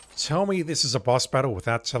 Tell me this is a boss battle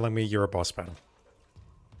without telling me you're a boss battle.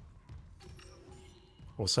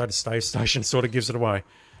 Also, the stave station sort of gives it away.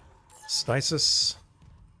 Stasis.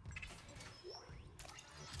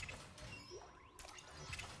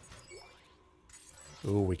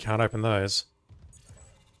 Ooh, we can't open those.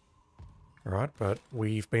 Alright, but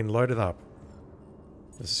we've been loaded up.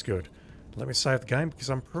 This is good. Let me save the game because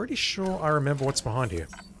I'm pretty sure I remember what's behind here.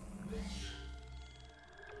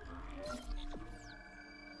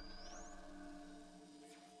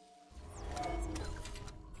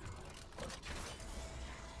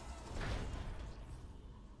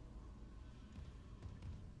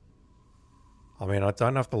 I mean, I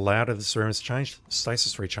don't know if the layout of this room has changed.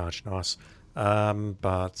 Stasis recharge, nice.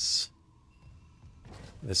 But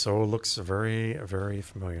this all looks very, very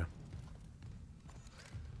familiar.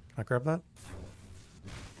 Can I grab that?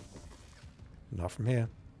 Not from here.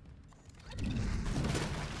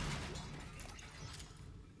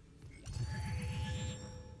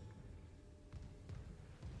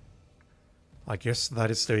 I guess that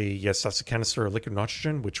is the, yes, that's a canister of liquid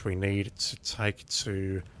nitrogen, which we need to take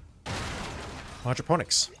to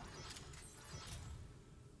hydroponics.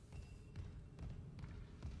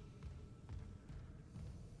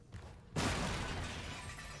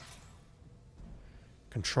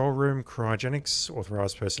 Control room, cryogenics,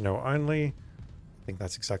 authorized personnel only. I think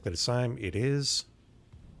that's exactly the same. It is.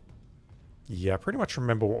 Yeah, I pretty much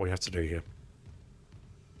remember what we have to do here.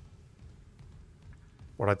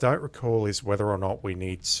 What I don't recall is whether or not we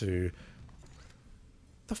need to...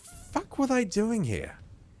 The fuck were they doing here?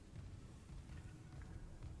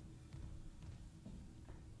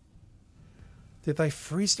 Did they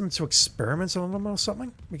freeze them to experiment on them or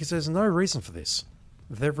something? Because there's no reason for this.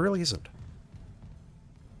 There really isn't.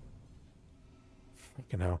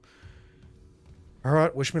 Fucking hell.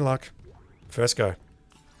 Alright, wish me luck. First go.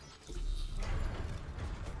 Seeing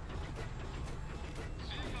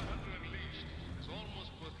my hunter unleashed is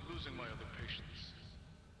almost worth losing my other patients.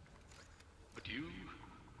 But you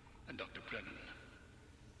and Dr. Brennan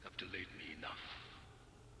have delayed me enough.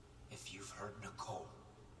 If you've heard Nicole,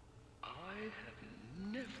 I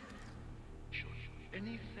have never shown you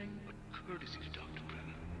anything but courtesy to Dr.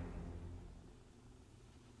 Brennan.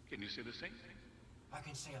 Can you say the same thing? I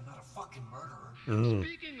can say I'm not a fucking murderer.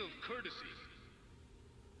 Speaking of courtesy,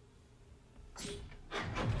 do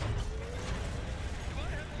I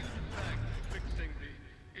have you to thank for fixing the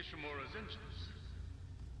Ishimura's engines?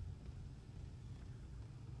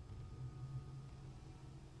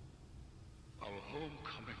 Our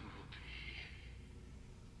homecoming will be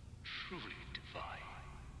truly divine.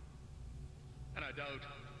 And I doubt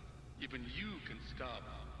even you can stop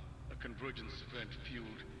a convergence event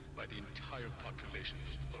fueled by the entire population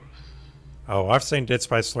of Earth. Oh, I've seen Dead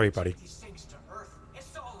Space 3, buddy. These things to Earth,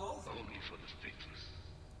 it's all over. Only for the faithless.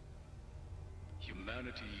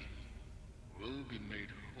 Humanity will be made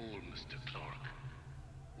whole, Mr. Clark.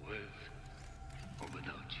 With or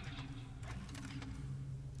without you.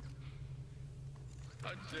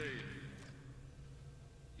 I'd say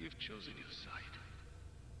you've chosen your side.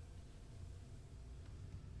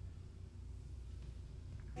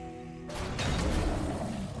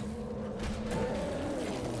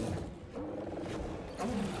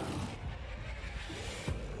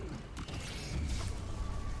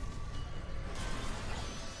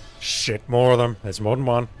 Shit, more of them. There's more than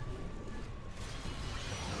one.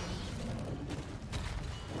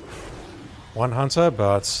 One hunter,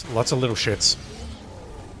 but lots of little shits.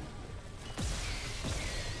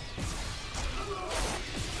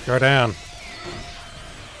 Go down.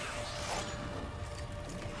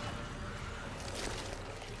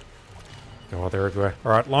 Oh, they're everywhere.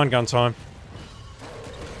 Alright, line gun time.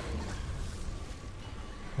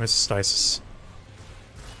 Where's the stasis?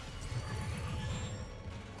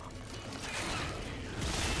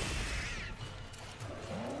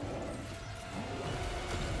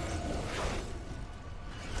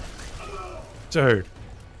 Dude.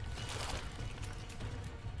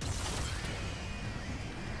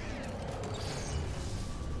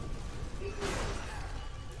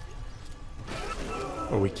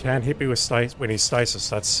 Well, we can hit me with when he's stasis.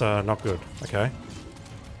 That's not good. Okay.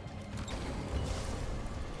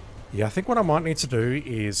 Yeah, I think what I might need to do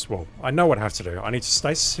is... Well, I know what I have to do. I need to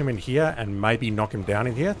stasis him in here and maybe knock him down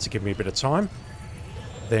in here to give me a bit of time.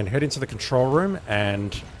 Then head into the control room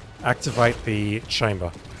and activate the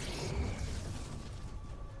chamber.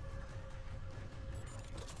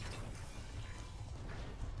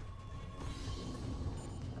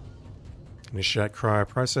 Initiate cryo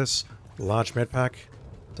process. Large med pack.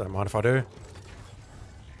 Don't mind if I do.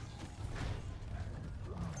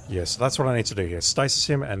 Yeah, so that's what I need to do here. Stasis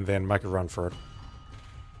him and then make a run for it.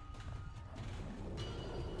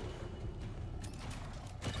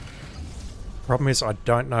 Problem is, I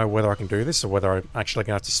don't know whether I can do this or whether I'm actually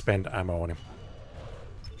going to have to spend ammo on him.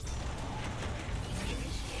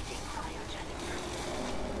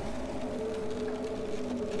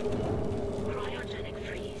 Cryogenic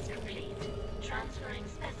freeze complete. Transferring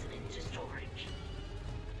specimen to storage.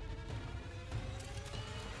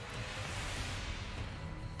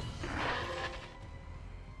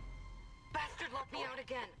 Bastard locked me out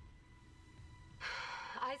again.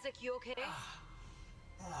 Isaac, you okay?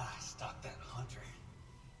 I stopped that hunter.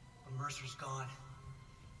 But Mercer's gone.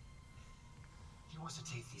 He wants to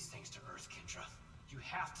take these things to Earth, Kendra. You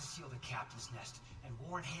have to seal the captain's nest and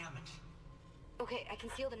warn Hammond. Okay, I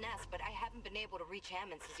can seal the nest, but I haven't been able to reach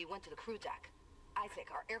Hammond since he went to the crew deck. Isaac,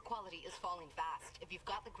 our air quality is falling fast. If you've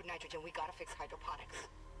got liquid nitrogen, we gotta fix hydroponics.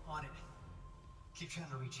 On it. Keep trying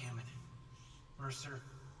to reach Hammond. Mercer,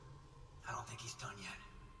 I don't think he's done yet.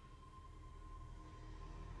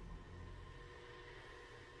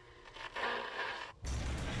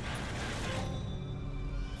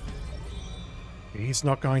 He's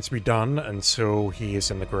not going to be done until he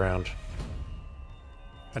is in the ground.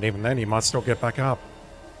 And even then, he might still get back up.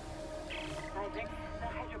 Isaac, the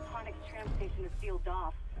hydroponics tram station is sealed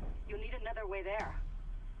off. You'll need another way there.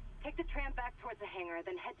 Take the tram back towards the hangar,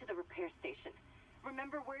 then head to the repair station.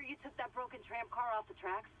 Remember where you took that broken tram car off the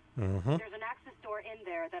tracks? Mm-hmm. There's an access door in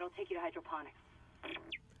there that'll take you to hydroponics.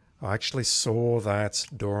 I actually saw that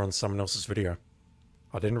door on someone else's video.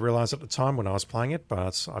 I didn't realize at the time when I was playing it,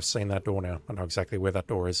 but I've seen that door now. I know exactly where that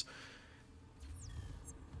door is.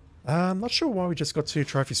 I'm not sure why we just got 2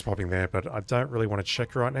 trophies popping there, but I don't really want to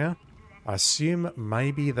check right now. I assume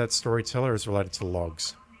maybe that storyteller is related to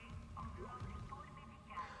logs.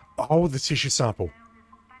 Oh, the tissue sample.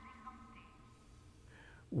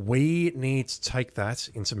 We need to take that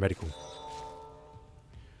into medical.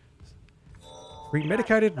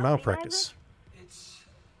 Premedicated malpractice.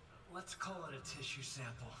 Let's call it a tissue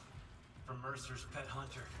sample from Mercer's pet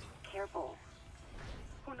hunter. Careful.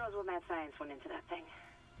 Who knows what mad science went into that thing?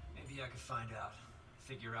 Maybe I could find out.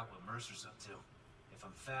 Figure out what Mercer's up to. If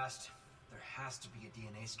I'm fast, there has to be a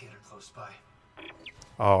DNA scanner close by.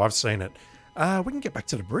 Oh, I've seen it. We can get back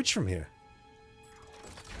to the bridge from here.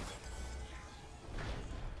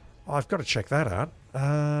 Oh, I've got to check that out.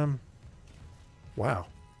 Wow.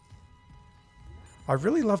 I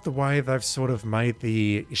really love the way they've sort of made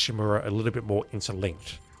the Ishimura a little bit more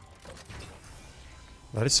interlinked.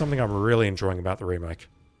 That is something I'm really enjoying about the remake.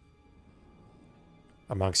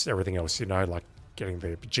 Amongst everything else, you know, like getting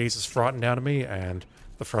the bejesus frightened out of me, and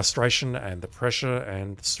the frustration, and the pressure,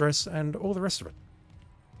 and the stress, and all the rest of it.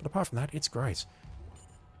 But apart from that, it's great.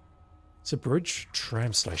 It's a bridge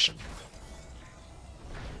tram station.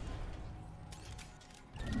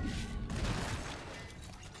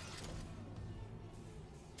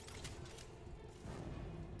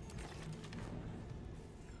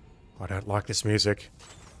 I don't like this music.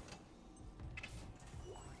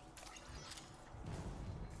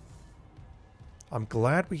 I'm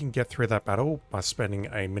glad we can get through that battle by spending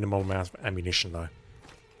a minimal amount of ammunition, though.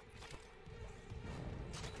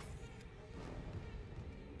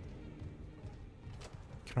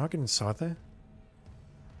 Can I get inside there?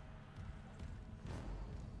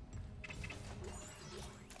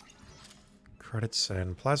 Credits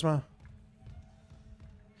and plasma.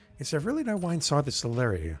 Is there really no way inside this little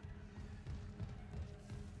area here?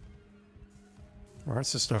 Alright,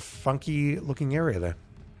 it's just a funky looking area there.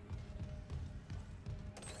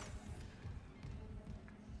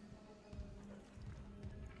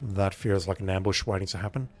 That feels like an ambush waiting to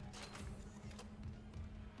happen.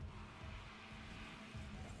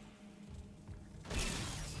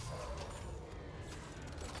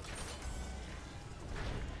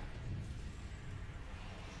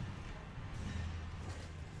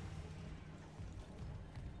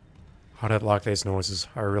 I don't like these noises.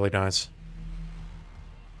 I really don't.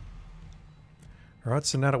 Alright,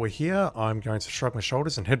 so now that we're here, I'm going to shrug my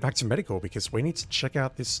shoulders and head back to medical because we need to check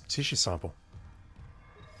out this tissue sample.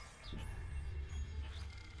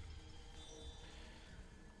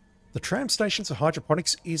 The tram station to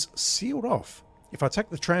hydroponics is sealed off. If I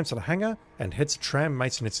take the tram to the hangar and head to tram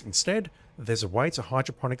maintenance instead, there's a way to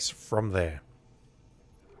hydroponics from there.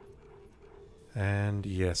 And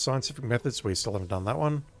yeah, scientific methods, we still haven't done that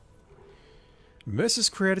one. Mercer's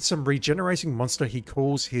created some regenerating monster he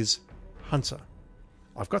calls his Hunter.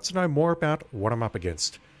 I've got to know more about what I'm up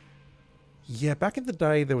against. Yeah, back in the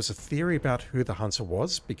day, there was a theory about who the hunter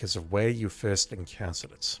was because of where you first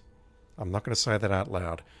encountered it. I'm not going to say that out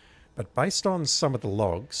loud. But based on some of the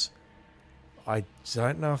logs, I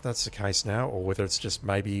don't know if that's the case now, or whether it's just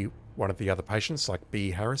maybe one of the other patients, like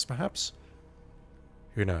B. Harris, perhaps?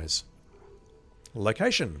 Who knows?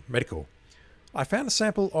 Location, medical. I found a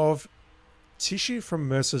sample of tissue from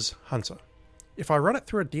Mercer's hunter. If I run it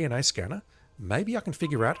through a DNA scanner, maybe I can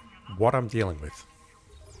figure out what I'm dealing with.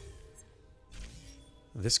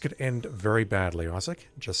 This could end very badly, Isaac.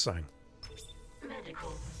 Just saying.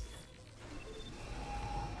 Medical.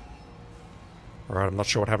 Alright, I'm not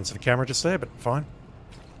sure what happened to the camera just there, but fine.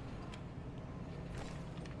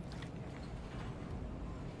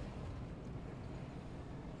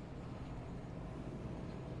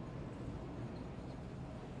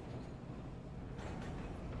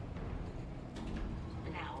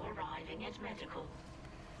 Now arriving at medical.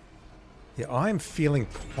 Yeah, I'm feeling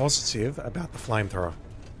positive about the flamethrower.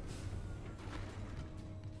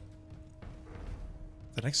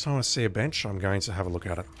 The next time I see a bench, I'm going to have a look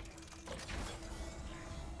at it.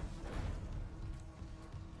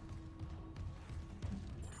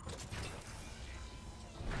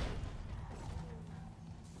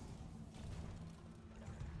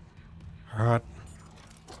 Alright.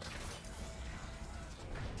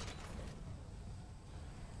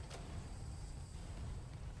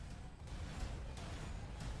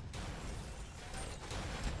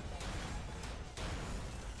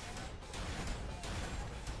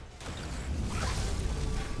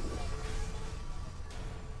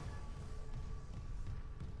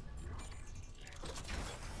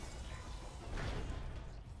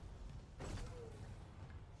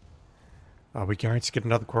 Are we going to get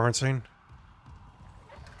another quarantine?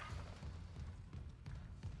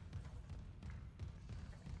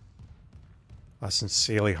 I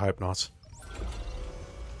sincerely hope not.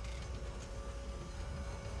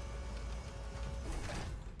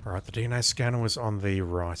 Alright, the DNA scanner was on the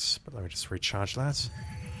right, but let me just recharge that.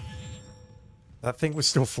 That thing was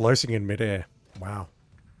still floating in midair. Wow.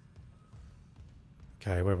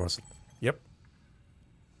 Okay, where was it? Yep.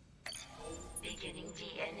 Beginning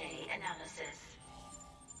DNA analysis.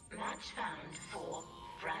 Match found for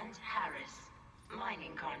Brant Harris,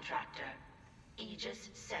 mining contractor, Aegis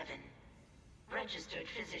 7. Registered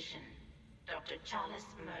physician, Dr. Chalice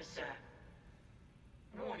Mercer.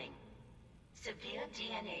 Warning. Severe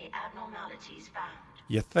DNA abnormalities found.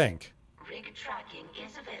 You think? Rig tracking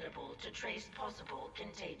is available to trace possible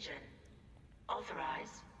contagion.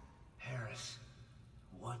 Authorize. Harris,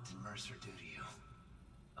 what did Mercer do to you?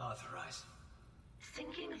 Authorize.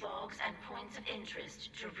 Syncing logs and points of interest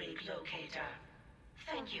to Rig Locator.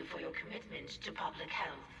 Thank you for your commitment to public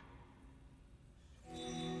health.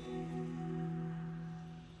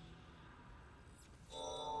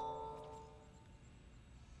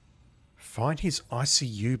 Find his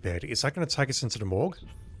ICU bed. Is that going to take us into the morgue?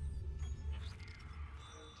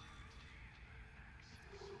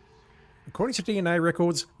 According to DNA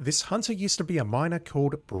records, this hunter used to be a miner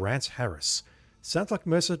called Brant Harris. Sounds like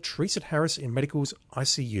Mercer treated Harris in medical's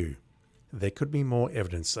ICU. There could be more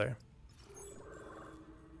evidence there.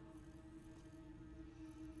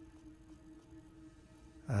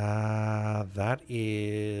 That's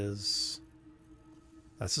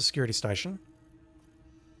the security station.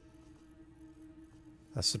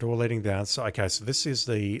 That's the door leading down. So, okay, so this is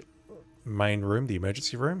the main room, the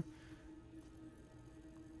emergency room.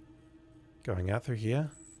 Going out through here.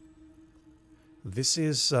 This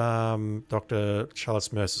is Dr.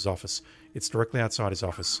 Chalice Mercer's office. It's directly outside his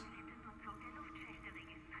office.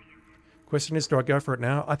 Question is, do I go for it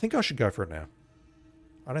now? I think I should go for it now.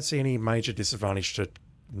 I don't see any major disadvantage to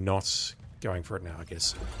not going for it now, I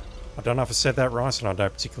guess. I don't know if I said that right, and I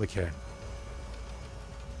don't particularly care.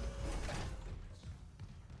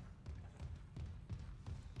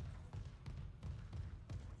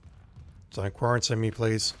 Don't quarantine me,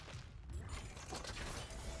 please.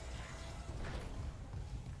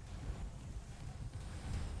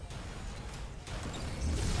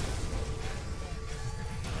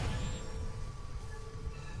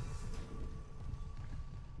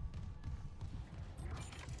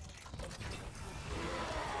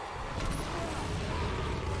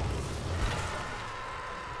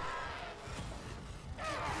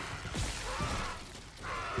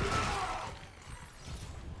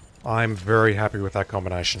 I'm very happy with that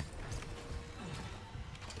combination.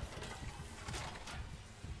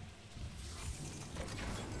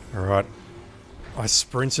 Alright. I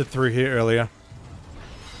sprinted through here earlier.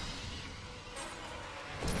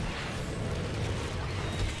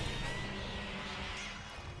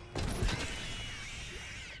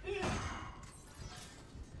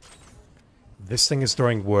 This thing is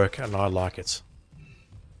doing work and I like it.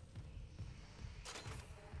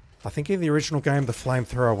 I think in the original game the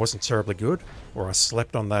flamethrower wasn't terribly good, or I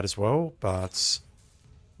slept on that as well, but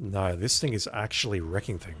no, this thing is actually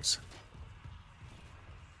wrecking things.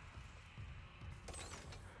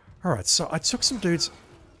 Alright, so I took some dudes...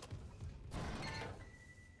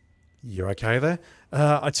 You okay there?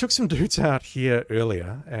 I took some dudes out here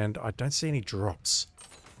earlier, and I don't see any drops.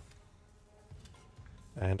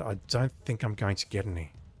 And I don't think I'm going to get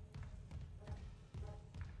any.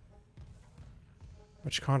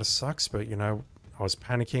 Which kind of sucks, but you know, I was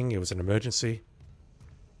panicking, it was an emergency.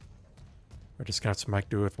 We're just going to have to make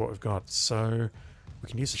do with what we've got. So, we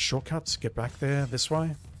can use a shortcut to get back there this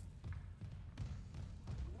way.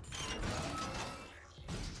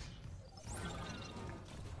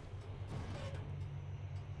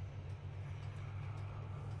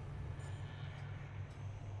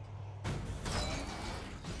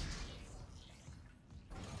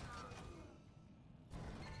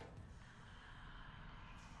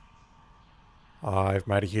 I've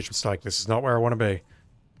made a huge mistake. This is not where I want to be.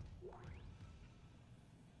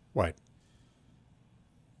 Wait.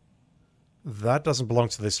 That doesn't belong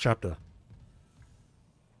to this chapter.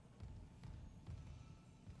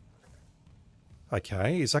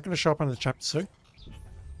 Okay, is that going to show up on the chapter 2?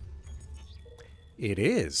 It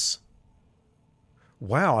is.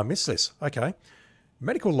 Wow, I missed this. Okay.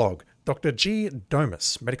 Medical log. Dr. G.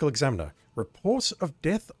 Domus, medical examiner. Report of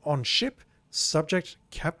death on ship. Subject,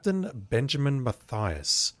 Captain Benjamin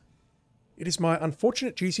Mathias. It is my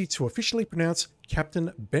unfortunate duty to officially pronounce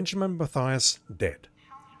Captain Benjamin Mathias dead.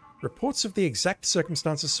 Reports of the exact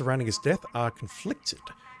circumstances surrounding his death are conflicted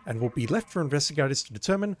and will be left for investigators to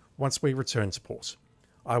determine once we return to port.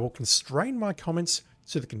 I will constrain my comments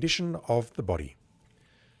to the condition of the body.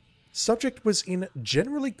 Subject was in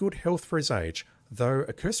generally good health for his age, though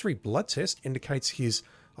a cursory blood test indicates his,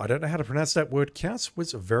 I don't know how to pronounce that word, count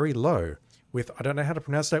was very low, with, I don't know how to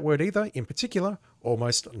pronounce that word either, in particular,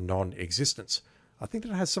 almost non-existent. I think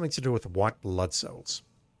that has something to do with white blood cells.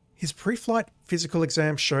 His pre-flight physical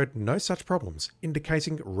exam showed no such problems,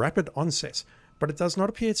 indicating rapid onset, but it does not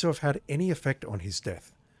appear to have had any effect on his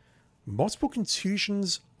death. Multiple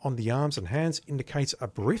contusions on the arms and hands indicate a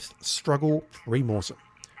brief struggle pre-mortem.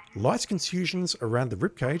 Light contusions around the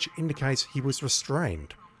ribcage indicate he was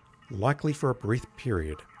restrained, likely for a brief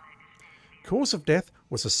period. Cause of death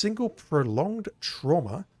was a single prolonged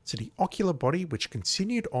trauma to the ocular body which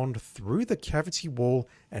continued on through the cavity wall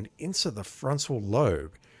and into the frontal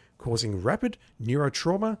lobe, causing rapid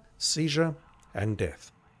neurotrauma, seizure, and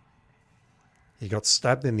death. He got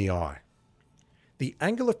stabbed in the eye. The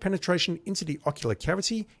angle of penetration into the ocular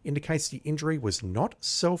cavity indicates the injury was not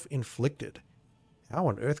self-inflicted. How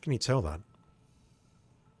on earth can you tell that?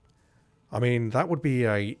 I mean, that would be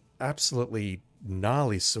a absolutely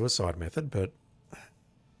gnarly suicide method, but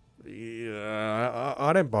yeah,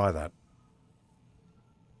 I don't buy that.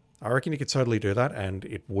 I reckon you could totally do that and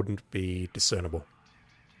it wouldn't be discernible.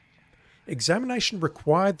 Examination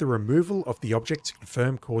required the removal of the object to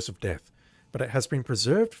confirm cause of death, but it has been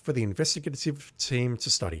preserved for the investigative team to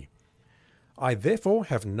study. I therefore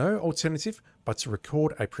have no alternative but to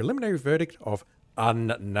record a preliminary verdict of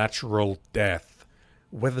unnatural death.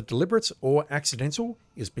 Whether deliberate or accidental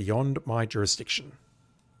is beyond my jurisdiction.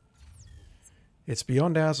 It's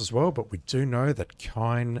beyond ours as well, but we do know that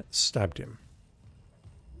Kine stabbed him.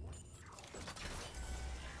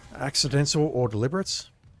 Accidental or deliberate?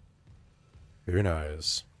 Who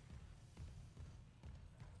knows?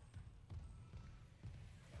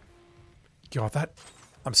 God, that...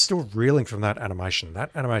 I'm still reeling from that animation.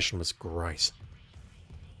 That animation was great.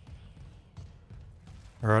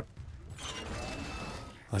 Alright.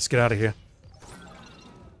 Let's get out of here.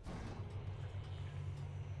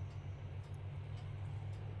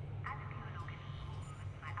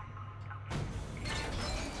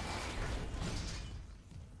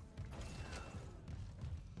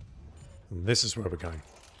 And this is where we're going.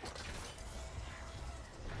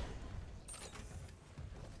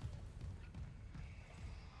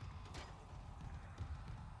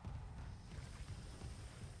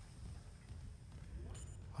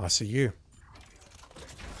 I see you.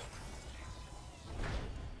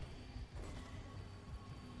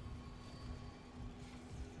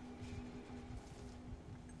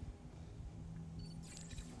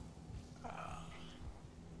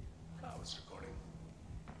 I was recording.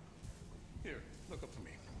 Here, look up for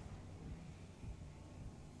me.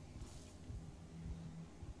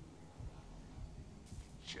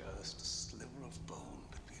 Just a sliver of bone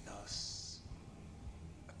between us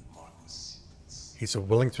and Marcus. He's a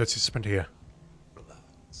willing participant here.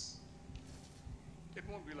 Relax. It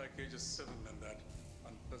won't be like ages 7 and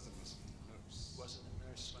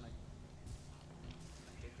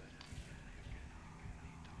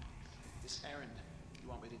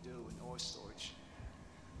do in ore storage.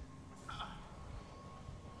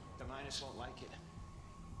 The miners won't like it.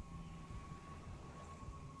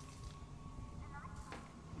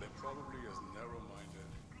 They're probably as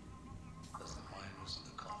narrow-minded as the miners in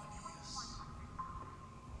the colonies.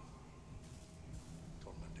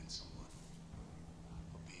 Tormenting someone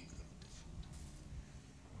or being a little different.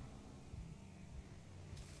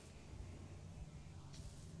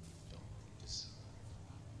 Don't deserve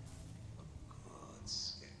a good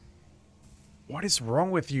scare. What is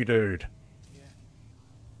wrong with you, dude? Yeah.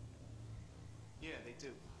 Yeah, they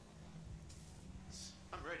do.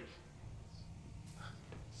 I'm ready.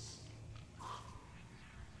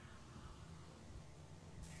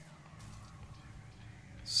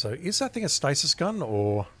 So is that thing a stasis gun,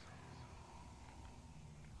 or...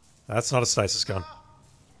 That's not a stasis gun.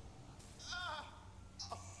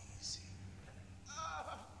 Easy. If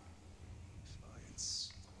I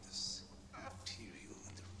insert this material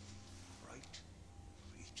in the right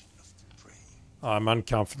region of the brain. I'm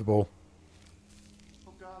uncomfortable.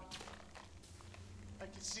 Oh God. I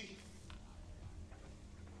can see.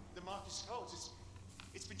 The Marcus codes.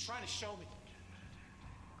 It's been trying to show me.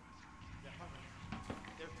 They're hungry.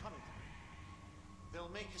 They're coming. They'll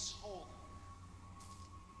make us whole.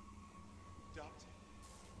 Doctor,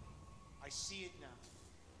 I see it now.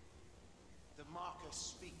 The marker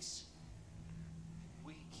speaks.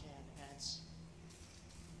 We can answer.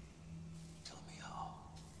 Tell me how.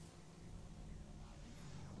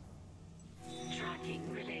 Tracking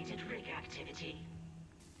related rig activity.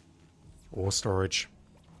 Ore storage.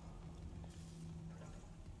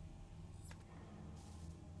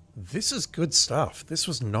 This is good stuff. This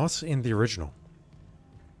was not in the original.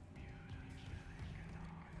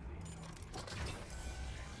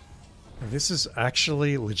 This is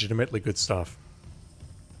actually legitimately good stuff.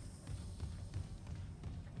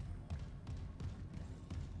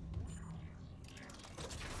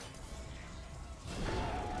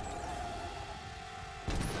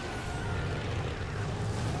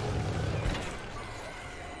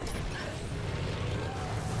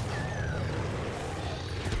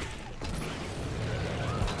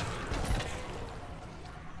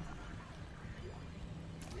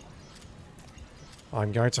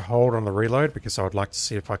 I'm going to hold on the reload because I would like to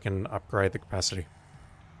see if I can upgrade the capacity.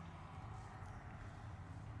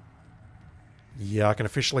 Yeah, I can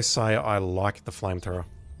officially say I like the flamethrower.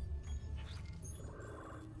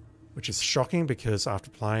 Which is shocking because after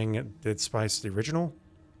playing Dead Space the original,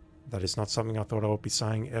 that is not something I thought I would be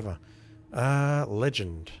saying ever.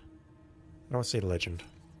 Legend. I don't see legend.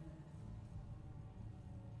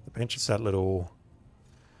 The bench is that little...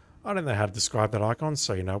 I don't know how to describe that icon,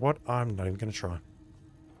 so you know what? I'm not even going to try.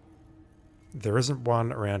 There isn't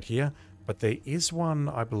one around here, but there is one,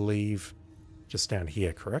 I believe, just down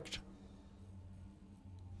here, correct?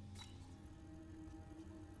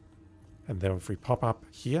 And then if we pop up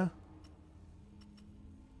here...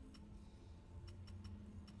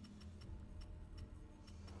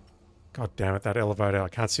 God damn it, that elevator. I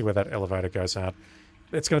can't see where that elevator goes out.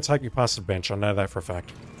 It's going to take me past the bench, I know that for a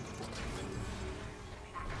fact.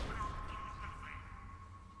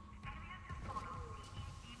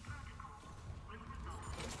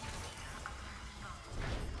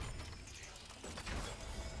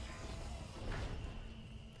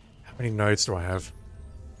 How many nodes do I have?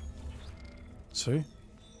 2?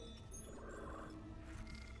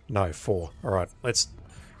 No, 4. Alright,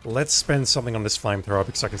 let's spend something on this flamethrower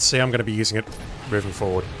because I can see I'm going to be using it moving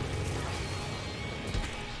forward.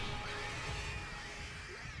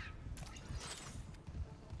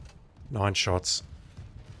 Nine shots.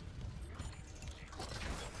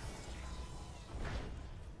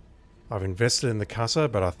 I've invested in the cutter,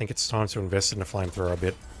 but I think it's time to invest in the flamethrower a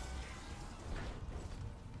bit.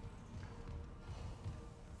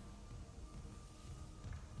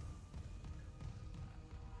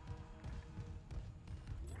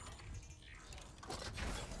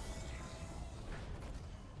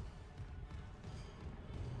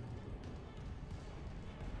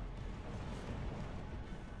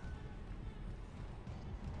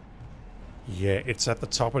 Yeah, it's at the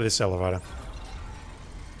top of this elevator.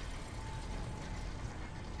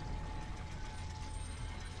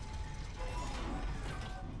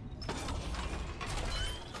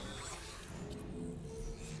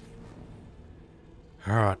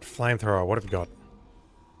 Alright, flamethrower, what have we got?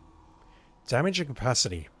 Damage and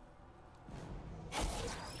capacity.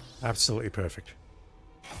 Absolutely perfect.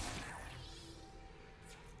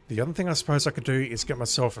 The other thing I suppose I could do is get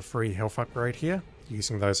myself a free health upgrade here,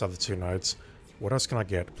 using those other 2 nodes. What else can I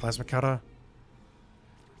get? Plasma cutter.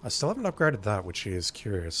 I still haven't upgraded that, which is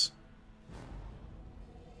curious.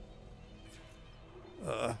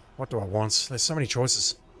 What do I want? There's so many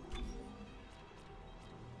choices.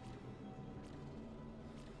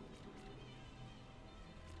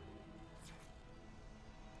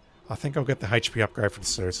 I think I'll get the HP upgrade for the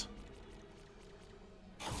suit.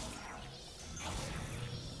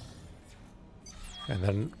 And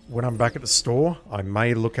then when I'm back at the store, I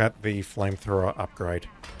may look at the flamethrower upgrade.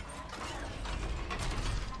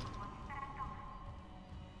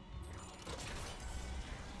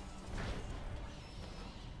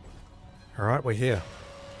 Alright, we're here.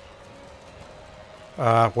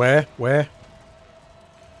 Where? Where?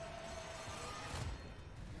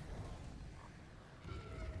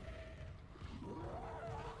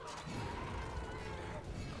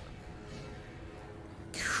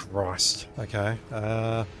 Christ. Okay.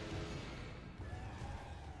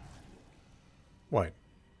 Wait.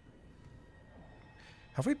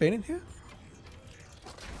 Have we been in here?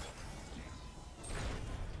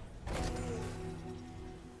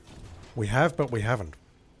 We have, but we haven't.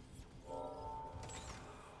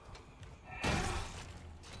 I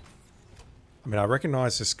mean, I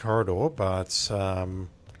recognize this corridor, but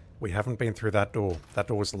we haven't been through that door. That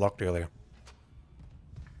door was locked earlier.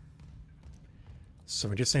 So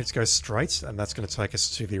we just need to go straight, and that's going to take us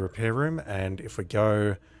to the repair room, and if we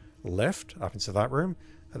go left up into that room,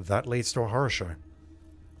 that leads to a horror show.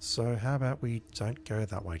 So how about we don't go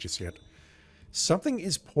that way just yet. Something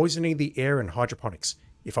is poisoning the air in hydroponics.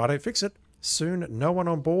 If I don't fix it, soon no one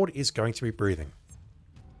on board is going to be breathing.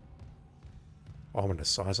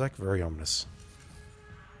 Ominous, Isaac. Very ominous.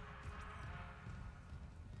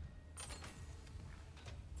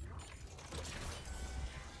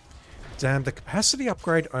 Damn, the capacity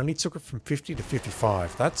upgrade only took it from 50 to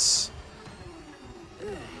 55. That's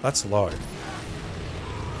low.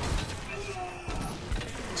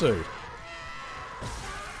 Dude.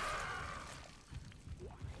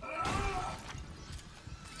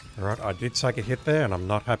 Alright, I did take a hit there, and I'm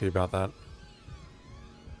not happy about that.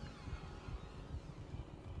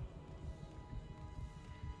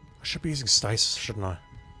 I should be using stasis, shouldn't I?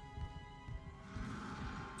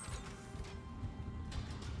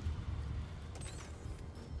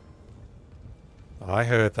 I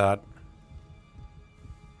heard that.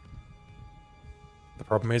 The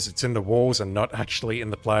problem is it's in the walls and not actually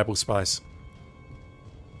in the playable space.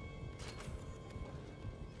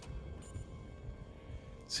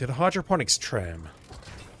 See the hydroponics tram.